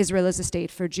Israel is a state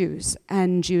for Jews,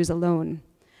 and Jews alone.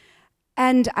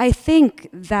 And I think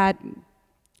that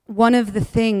one of the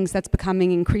things that's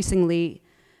becoming increasingly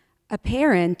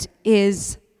apparent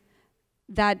is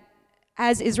that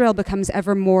as Israel becomes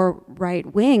ever more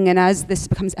right-wing, and as this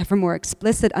becomes ever more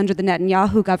explicit under the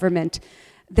Netanyahu government,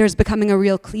 there's becoming a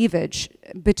real cleavage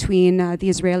between the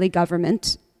Israeli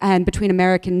government and between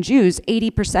American Jews,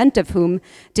 80% of whom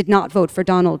did not vote for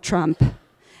Donald Trump,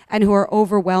 and who are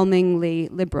overwhelmingly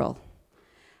liberal.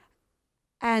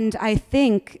 And I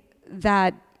think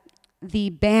that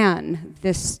the ban,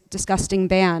 this disgusting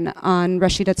ban on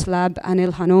Rashida Tlaib and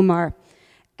Ilhan Omar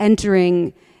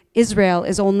entering Israel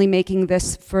is only making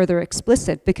this further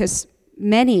explicit, because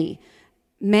many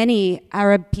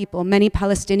Arab people, many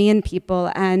Palestinian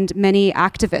people, and many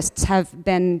activists have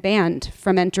been banned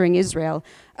from entering Israel.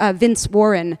 Vince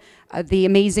Warren, the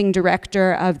amazing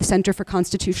director of the Center for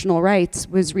Constitutional Rights,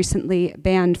 was recently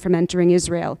banned from entering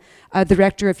Israel. The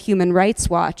director of Human Rights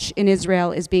Watch in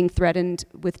Israel is being threatened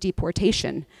with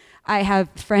deportation. I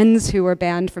have friends who were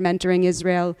banned from entering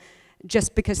Israel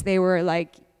just because they were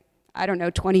like, I don't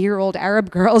know, 20-year-old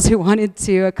Arab girls who wanted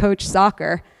to coach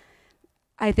soccer.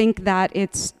 I think that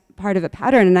it's part of a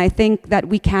pattern, and I think that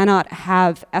we cannot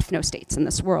have ethnostates in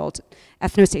this world.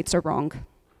 Ethnostates are wrong.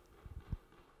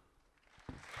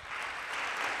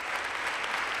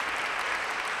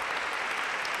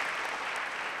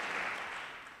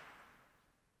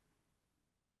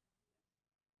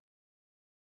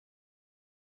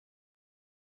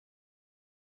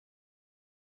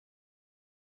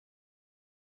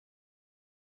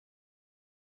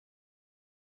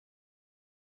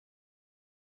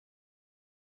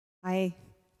 Hi,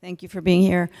 thank you for being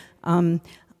here. I'm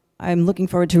looking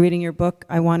forward to reading your book.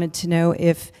 I wanted to know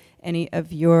if any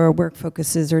of your work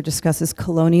focuses or discusses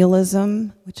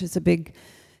colonialism, which is a big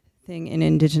thing in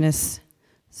indigenous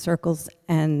circles.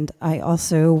 And I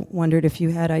also wondered if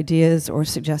you had ideas or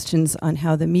suggestions on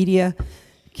how the media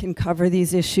can cover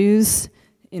these issues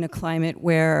in a climate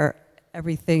where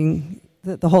everything,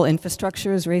 the whole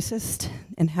infrastructure is racist,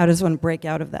 and how does one break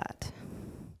out of that?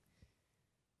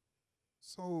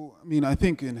 So, I mean, I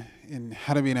think in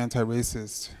How to Be an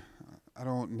Anti-Racist, I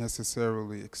don't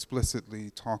necessarily explicitly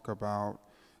talk about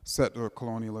settler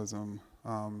colonialism,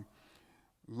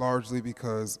 largely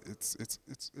because it's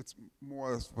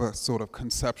more of a sort of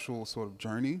conceptual sort of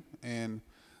journey. And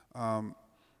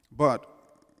but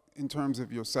in terms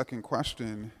of your second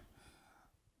question,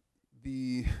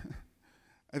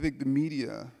 I think the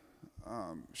media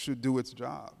should do its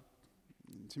job.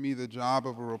 To me, the job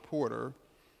of a reporter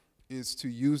is to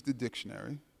use the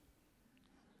dictionary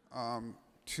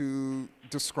to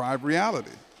describe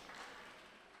reality.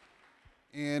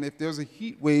 And if there's a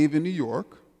heat wave in New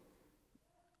York,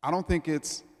 I don't think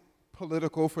it's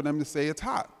political for them to say it's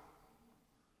hot.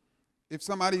 If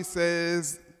somebody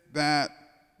says that,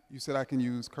 you said I can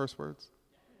use curse words?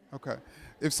 Okay.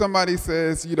 If somebody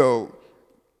says, you know,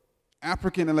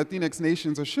 African and Latinx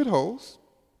nations are shitholes,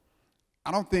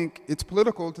 I don't think it's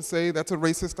political to say that's a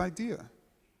racist idea.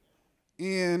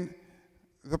 And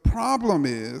the problem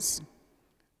is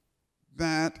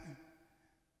that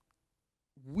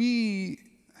we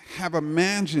have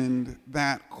imagined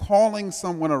that calling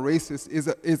someone a racist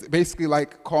is basically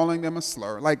like calling them a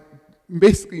slur. Like,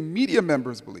 basically media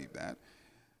members believe that,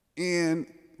 and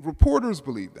reporters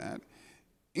believe that,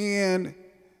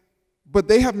 but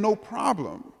they have no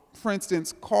problem, for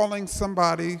instance, calling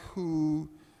somebody who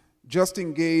just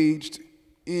engaged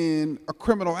in a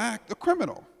criminal act a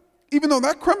criminal. Even though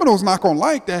that criminal is not going to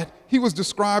like that he was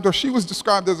described or she was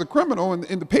described as a criminal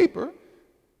in the paper,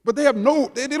 but they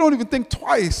don't even think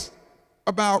twice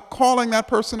about calling that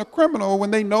person a criminal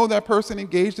when they know that person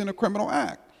engaged in a criminal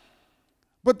act.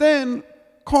 But then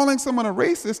calling someone a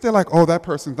racist, they're like, oh, that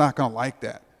person's not going to like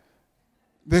that.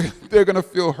 They're going to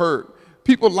feel hurt.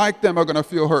 People like them are going to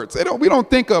feel hurt. So we don't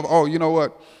think of, oh, you know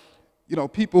what,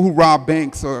 people who rob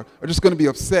banks are just going to be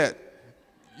upset,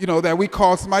 that we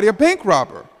call somebody a bank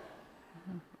robber.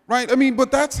 Right? I mean,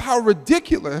 but that's how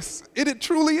ridiculous it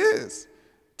truly is.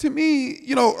 To me,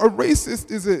 a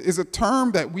racist is a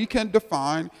term that we can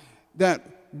define, that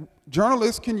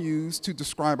journalists can use to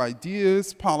describe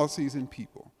ideas, policies, and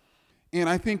people. And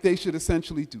I think they should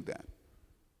essentially do that.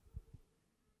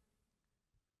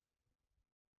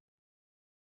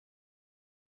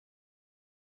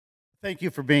 Thank you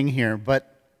for being here.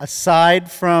 But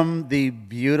aside from the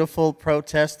beautiful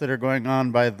protests that are going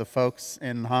on by the folks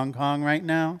in Hong Kong right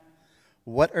now,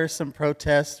 what are some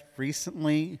protests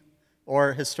recently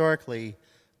or historically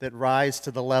that rise to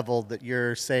the level that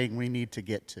you're saying we need to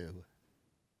get to?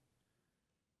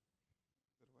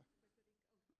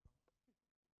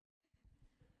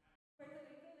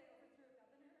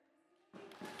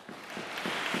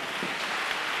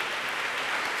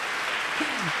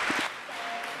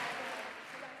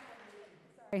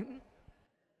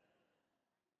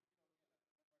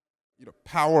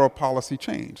 Power of policy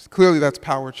change. Clearly, that's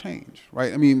power change,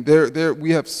 right? I mean,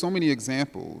 we have so many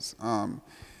examples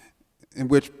in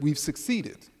which we've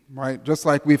succeeded, right? Just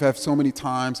like we've had so many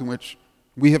times in which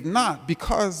we have not,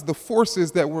 because the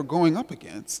forces that we're going up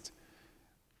against,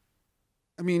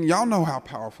 I mean, y'all know how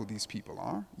powerful these people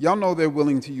are. Y'all know they're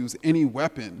willing to use any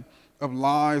weapon of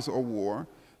lies or war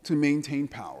to maintain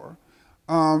power.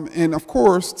 And of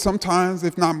course, sometimes,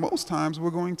 if not most times,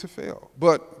 we're going to fail.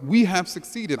 But we have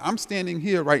succeeded. I'm standing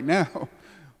here right now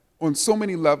on so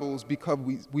many levels because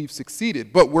we've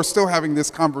succeeded. But we're still having this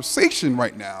conversation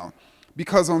right now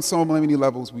because on so many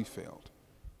levels we failed.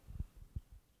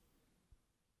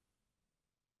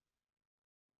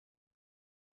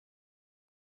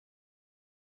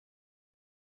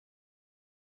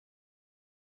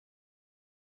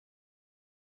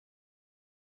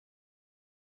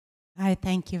 Hi,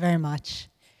 thank you very much.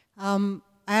 I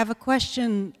have a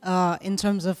question in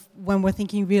terms of when we're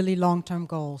thinking really long-term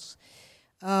goals.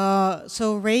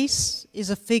 So race is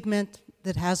a figment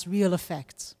that has real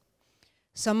effects.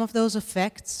 Some of those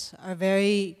effects are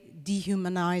very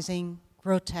dehumanizing,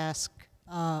 grotesque,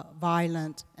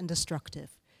 violent, and destructive.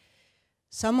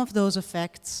 Some of those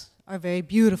effects are very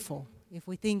beautiful. If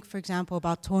we think, for example,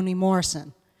 about Toni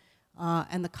Morrison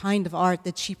and the kind of art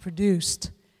that she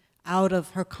produced out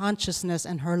of her consciousness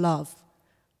and her love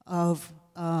of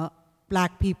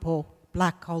Black people,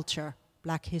 Black culture,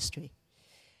 Black history.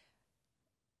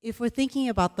 If we're thinking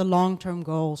about the long-term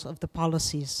goals of the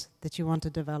policies that you want to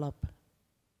develop,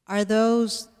 are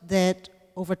those that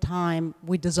over time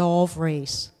we dissolve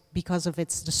race because of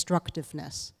its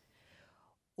destructiveness?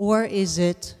 Or is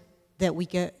it that we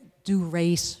do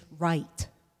race right,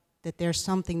 that there's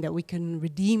something that we can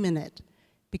redeem in it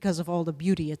because of all the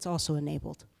beauty it's also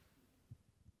enabled?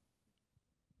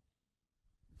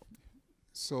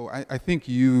 So I think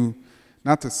you,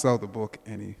 not to sell the book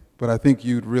any, but I think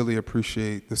you'd really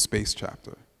appreciate the space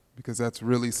chapter, because that's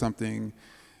really something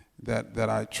that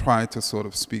I try to sort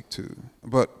of speak to.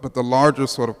 But the larger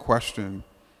sort of question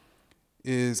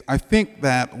is, I think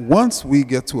that once we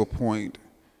get to a point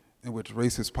in which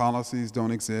racist policies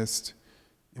don't exist,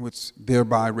 in which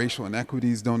thereby racial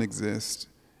inequities don't exist,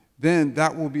 then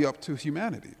that will be up to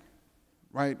humanity,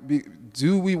 right?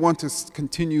 Do we want to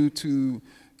continue to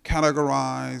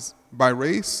categorize by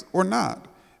race or not?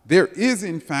 There is,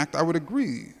 in fact, I would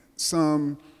agree,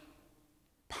 some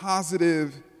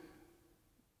positive,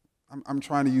 I'm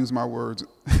trying to use my words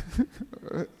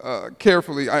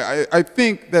carefully. I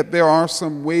think that there are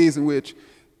some ways in which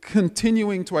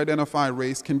continuing to identify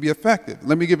race can be effective.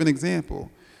 Let me give an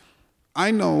example.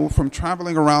 I know from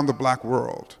traveling around the Black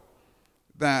world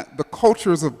that the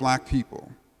cultures of Black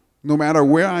people, no matter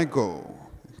where I go,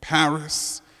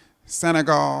 Paris,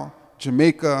 Senegal,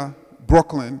 Jamaica,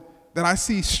 Brooklyn, that I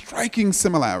see striking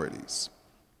similarities,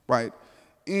 right?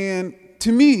 And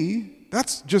to me,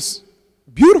 that's just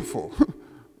beautiful,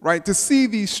 right? To see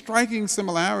these striking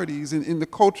similarities in the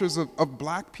cultures of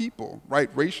Black people,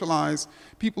 right? Racialized,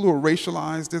 people who are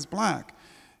racialized as Black.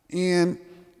 And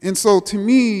so to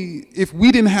me, if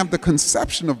we didn't have the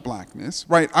conception of Blackness,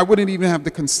 right, I wouldn't even have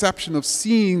the conception of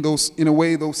seeing those, in a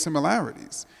way, those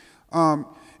similarities.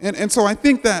 And so I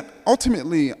think that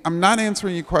ultimately, I'm not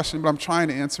answering your question, but I'm trying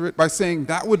to answer it by saying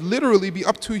that would literally be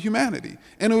up to humanity.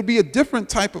 And it would be a different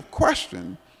type of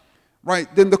question,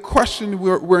 right, than the question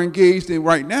we're engaged in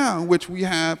right now, in which we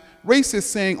have racists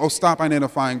saying, oh, stop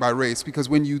identifying by race, because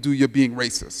when you do, you're being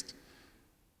racist.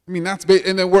 I mean,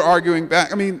 and then we're arguing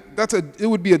back. I mean, it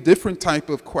would be a different type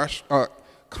of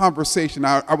conversation.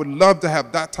 I would love to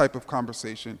have that type of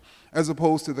conversation, as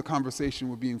opposed to the conversation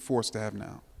we're being forced to have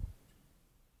now.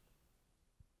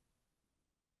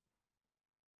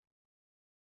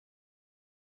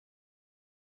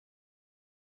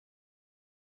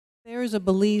 There is a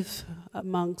belief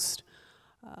amongst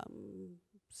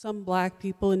some Black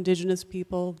people, indigenous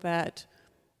people, that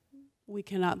we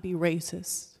cannot be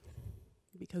racist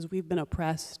because we've been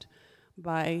oppressed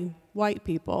by white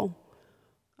people.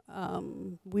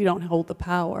 We don't hold the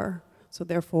power, so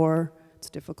therefore it's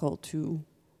difficult to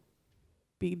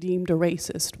be deemed a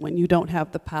racist when you don't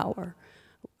have the power.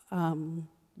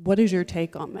 What is your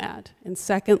take on that? And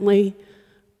secondly,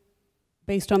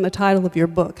 based on the title of your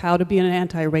book, How to Be an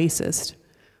Anti-Racist,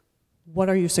 what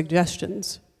are your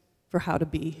suggestions for how to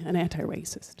be an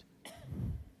anti-racist?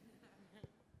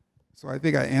 So I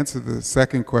think I answered the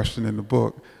second question in the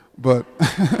book, but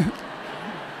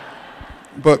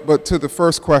but to the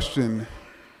first question,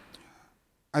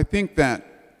 I think that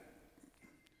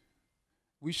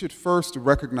we should first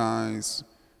recognize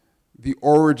the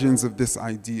origins of this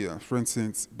idea. For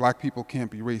instance, Black people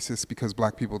can't be racist because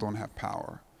Black people don't have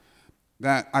power.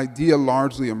 That idea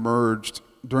largely emerged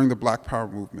during the Black Power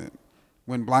movement,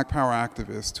 when Black Power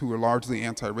activists, who were largely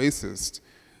anti-racist,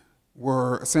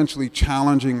 were essentially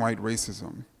challenging white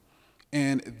racism.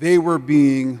 And they were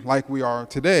being, like we are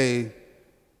today,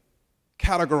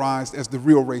 categorized as the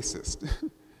real racist.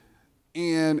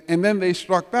 and then they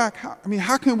struck back,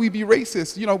 how can we be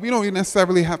racist? You know, we don't even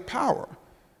necessarily have power.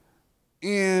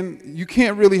 And you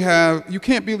can't really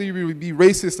be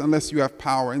racist unless you have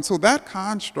power. And so that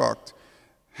construct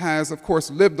has, of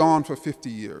course, lived on for 50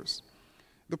 years.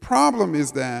 The problem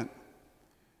is that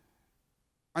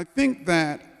I think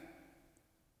that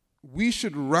we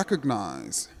should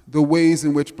recognize the ways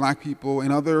in which Black people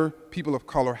and other people of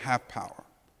color have power.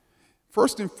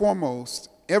 First and foremost,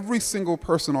 every single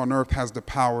person on earth has the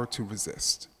power to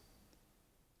resist.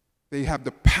 They have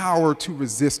the power to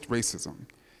resist racism.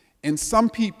 And some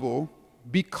people,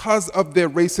 because of their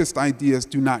racist ideas,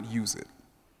 do not use it.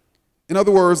 In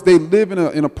other words, they live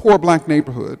in a poor Black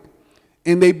neighborhood,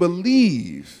 And they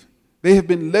believe, they have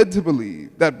been led to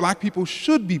believe that black people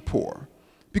should be poor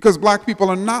because black people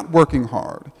are not working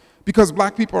hard, because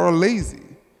black people are lazy.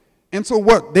 And so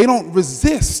what? They don't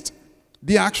resist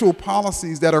the actual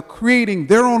policies that are creating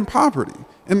their own poverty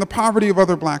and the poverty of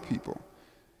other black people.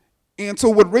 And so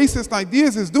what racist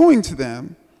ideas is doing to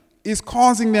them is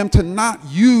causing them to not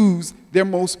use their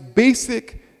most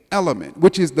basic element,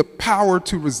 which is the power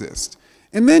to resist.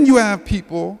 And then you have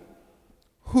people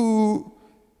who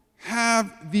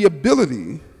have the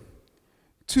ability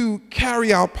to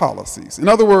carry out policies. In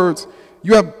other words,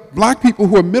 you have black people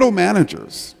who are middle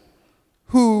managers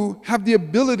who have the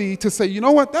ability to say, you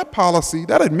know what, that policy,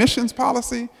 that admissions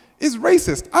policy is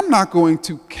racist. I'm not going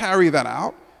to carry that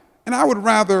out, and I would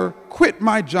rather quit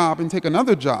my job and take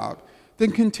another job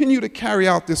than continue to carry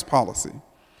out this policy.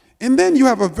 And then you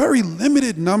have a very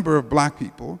limited number of black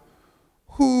people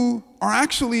who are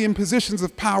actually in positions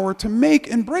of power to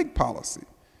make and break policy.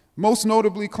 Most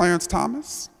notably Clarence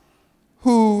Thomas,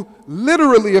 who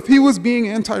literally, if he was being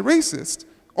anti-racist,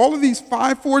 all of these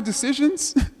 5-4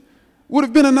 decisions would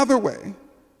have been another way.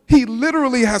 He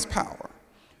literally has power.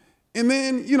 And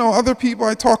then, you know, other people,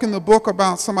 I talk in the book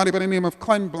about somebody by the name of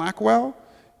Ken Blackwell.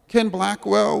 Ken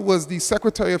Blackwell was the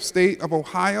Secretary of State of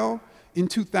Ohio in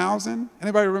 2000.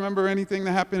 Anybody remember anything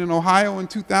that happened in Ohio in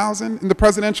 2000 in the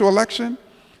presidential election?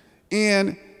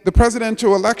 And the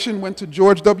presidential election went to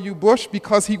George W. Bush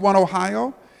because he won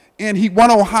Ohio. And he won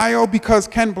Ohio because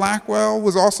Ken Blackwell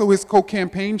was also his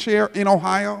co-campaign chair in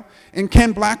Ohio. And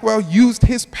Ken Blackwell used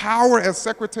his power as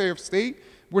Secretary of State.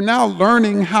 We're now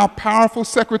learning how powerful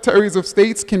secretaries of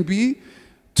states can be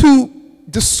to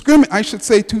discriminate, I should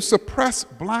say, to suppress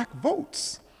black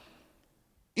votes.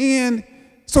 And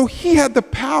so he had the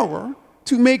power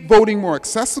to make voting more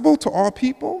accessible to all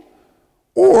people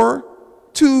or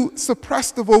to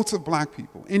suppress the votes of black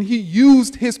people. And he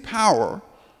used his power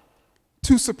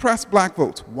to suppress black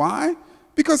votes. Why?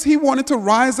 Because he wanted to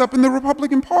rise up in the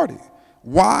Republican Party.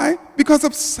 Why? Because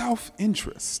of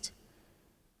self-interest,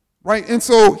 right? And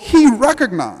so he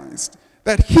recognized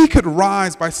that he could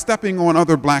rise by stepping on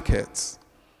other black heads.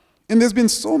 And there's been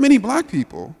so many black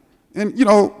people, and you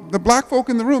know, the black folk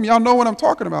in the room, y'all know what I'm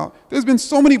talking about. There's been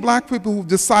so many black people who've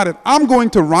decided, I'm going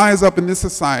to rise up in this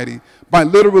society by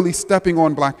literally stepping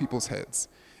on black people's heads.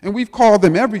 And we've called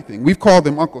them everything. We've called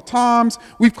them Uncle Toms,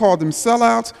 we've called them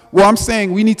sellouts. Well, I'm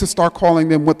saying we need to start calling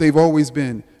them what they've always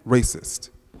been, racist.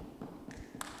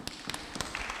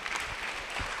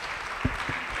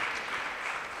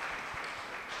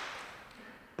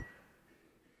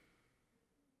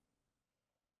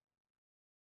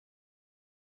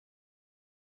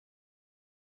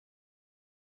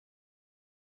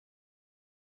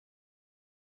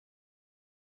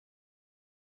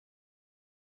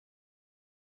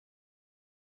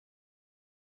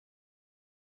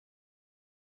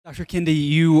 Dr. Kendi,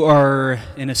 you are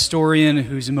an historian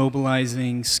who's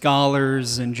mobilizing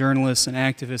scholars and journalists and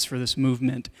activists for this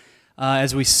movement.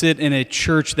 As we sit in a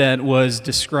church that was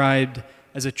described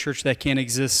as a church that can't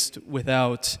exist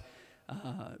without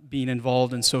being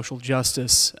involved in social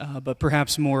justice, but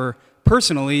perhaps more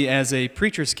personally as a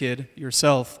preacher's kid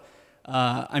yourself,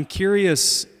 I'm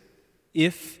curious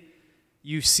if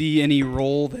you see any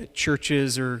role that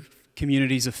churches or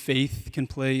communities of faith can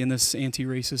play in this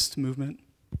anti-racist movement.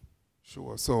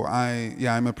 Sure. So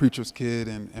I'm a preacher's kid,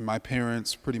 and my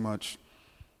parents pretty much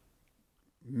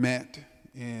met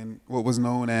in what was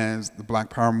known as the Black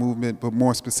Power movement, but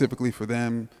more specifically for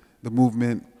them, the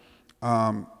movement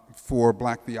for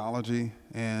black theology.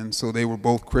 And so they were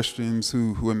both Christians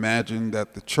who imagined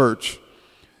that the church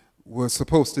was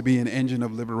supposed to be an engine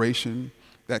of liberation,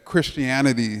 that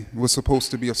Christianity was supposed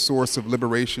to be a source of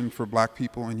liberation for black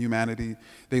people and humanity.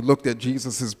 They looked at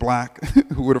Jesus as black,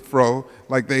 who would a fro,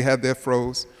 like they had their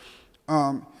fros.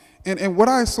 And what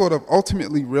I sort of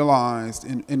ultimately realized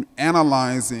in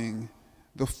analyzing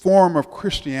the form of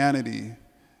Christianity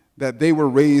that they were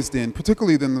raised in,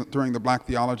 particularly during the black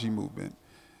theology movement,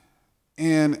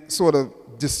 and sort of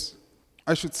just,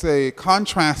 I should say,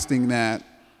 contrasting that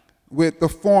with the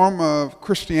form of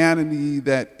Christianity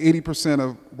that 80%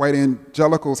 of white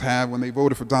evangelicals have when they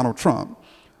voted for Donald Trump.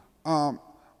 I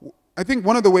think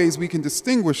one of the ways we can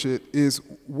distinguish it is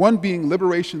one being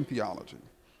liberation theology.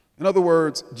 In other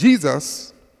words,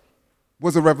 Jesus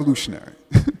was a revolutionary.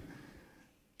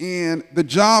 And the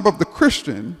job of the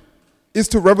Christian is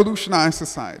to revolutionize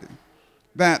society.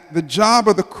 That the job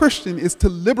of the Christian is to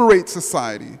liberate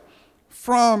society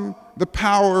from the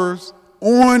powers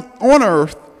on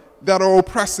earth that are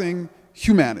oppressing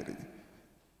humanity.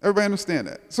 Everybody understand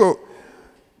that? So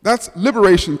that's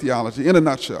liberation theology in a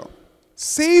nutshell.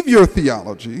 Savior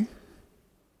theology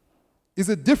is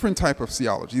a different type of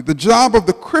theology. The job of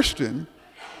the Christian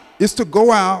is to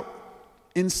go out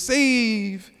and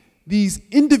save these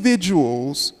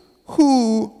individuals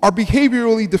who are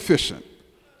behaviorally deficient.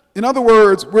 In other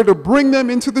words, we're to bring them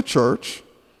into the church,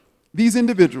 these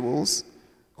individuals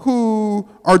who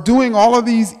are doing all of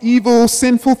these evil,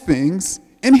 sinful things,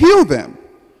 and heal them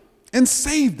and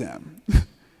save them.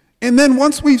 And then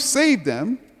once we've saved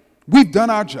them, we've done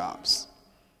our jobs.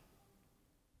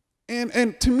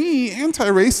 And to me,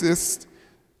 anti-racists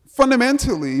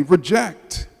fundamentally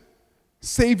reject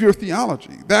savior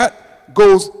theology. That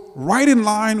goes right in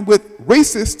line with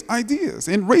racist ideas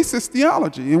and racist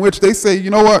theology, in which they say, you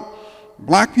know what,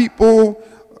 black people,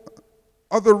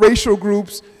 other racial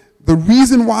groups, the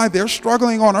reason why they're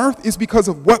struggling on earth is because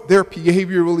of what they're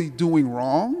behaviorally doing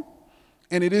wrong.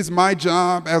 And it is my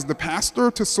job as the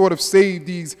pastor to sort of save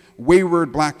these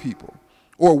wayward black people,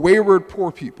 or wayward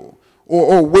poor people,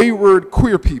 or wayward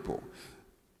queer people.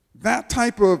 That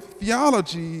type of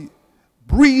theology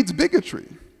breeds bigotry.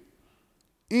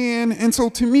 And so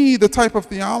to me, the type of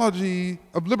theology,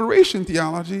 of liberation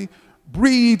theology,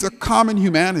 breeds a common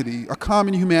humanity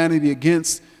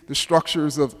against the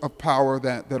structures of power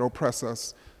that oppress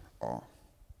us all.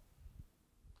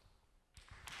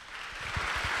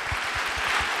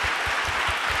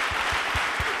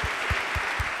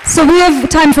 So we have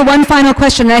time for one final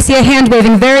question, and I see a hand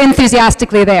waving very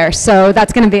enthusiastically there, so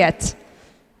that's going to be it.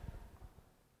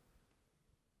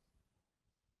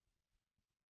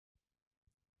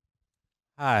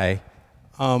 Hi,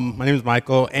 my name is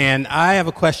Michael, and I have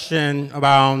a question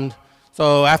around,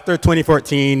 so after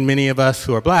 2014, many of us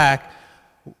who are black,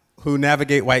 who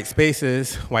navigate white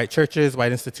spaces, white churches,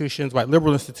 white institutions, white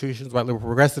liberal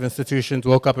progressive institutions,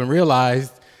 woke up and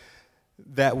realized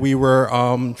that we were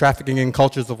trafficking in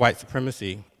cultures of white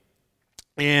supremacy,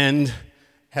 and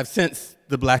have since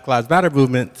the Black Lives Matter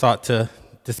movement sought to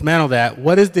dismantle that.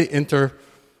 What is the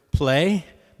interplay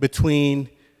between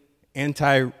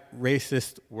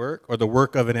anti-racist work, or the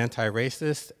work of an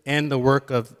anti-racist, and the work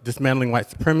of dismantling white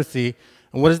supremacy,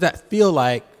 and what does that feel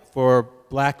like for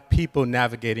black people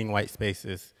navigating white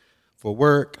spaces for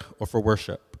work or for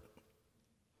worship?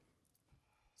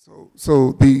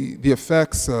 So the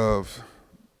effects of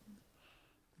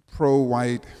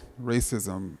pro-white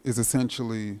racism is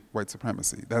essentially white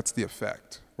supremacy. That's the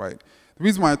effect, right? The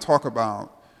reason why I talk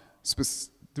about,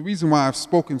 the reason why I've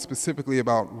spoken specifically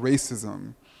about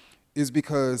racism is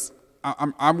because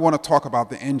I want to talk about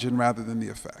the engine rather than the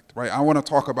effect, right? I want to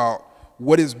talk about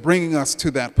what is bringing us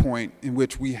to that point in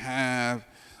which we have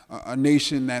a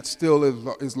nation that still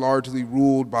is largely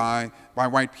ruled by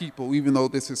white people, even though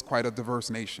this is quite a diverse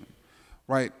nation,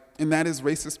 right? And that is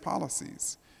racist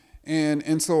policies.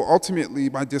 And so ultimately,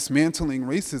 by dismantling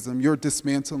racism, you're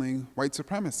dismantling white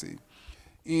supremacy.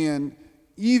 And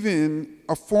even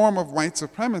a form of white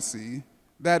supremacy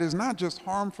that is not just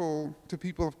harmful to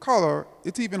people of color,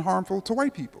 it's even harmful to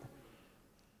white people.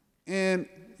 And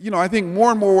I think more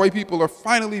and more white people are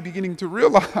finally beginning to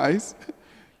realize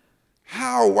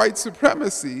how white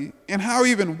supremacy and how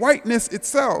even whiteness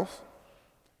itself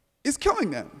is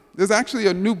killing them. There's actually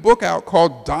a new book out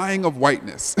called Dying of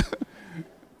Whiteness.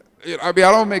 I mean,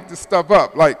 I don't make this stuff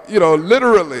up. Like,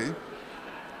 literally,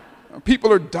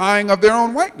 people are dying of their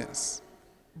own whiteness,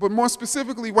 but more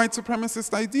specifically, white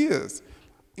supremacist ideas.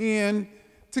 And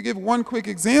to give one quick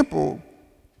example,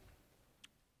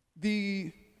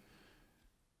 you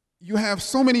have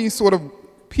so many sort of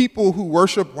people who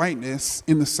worship whiteness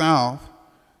in the South,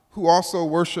 who also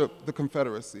worship the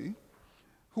Confederacy,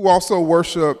 who also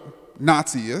worship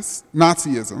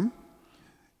Nazism.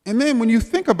 And then when you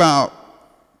think about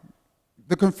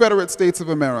the Confederate States of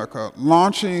America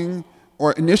launching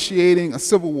or initiating a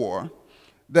civil war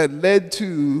that led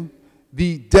to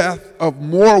the death of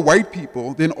more white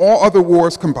people than all other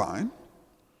wars combined,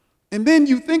 and then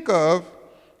you think of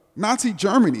Nazi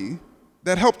Germany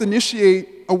that helped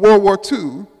initiate a World War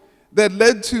II that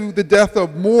led to the death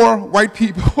of more white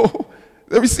people.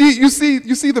 You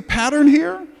see the pattern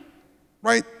here,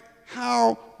 right?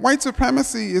 How white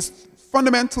supremacy is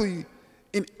fundamentally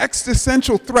an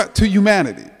existential threat to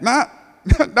humanity, not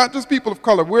just people of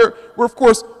color. We're of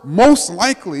course most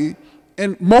likely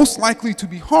to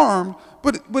be harmed,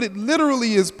 but it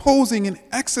literally is posing an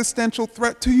existential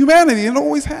threat to humanity, and it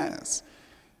always has.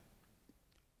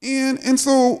 And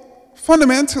so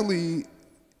fundamentally,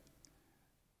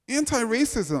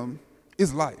 anti-racism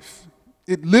is life.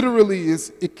 It literally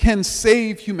is, it can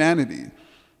save humanity.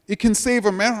 It can save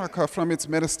America from its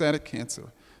metastatic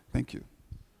cancer. Thank you.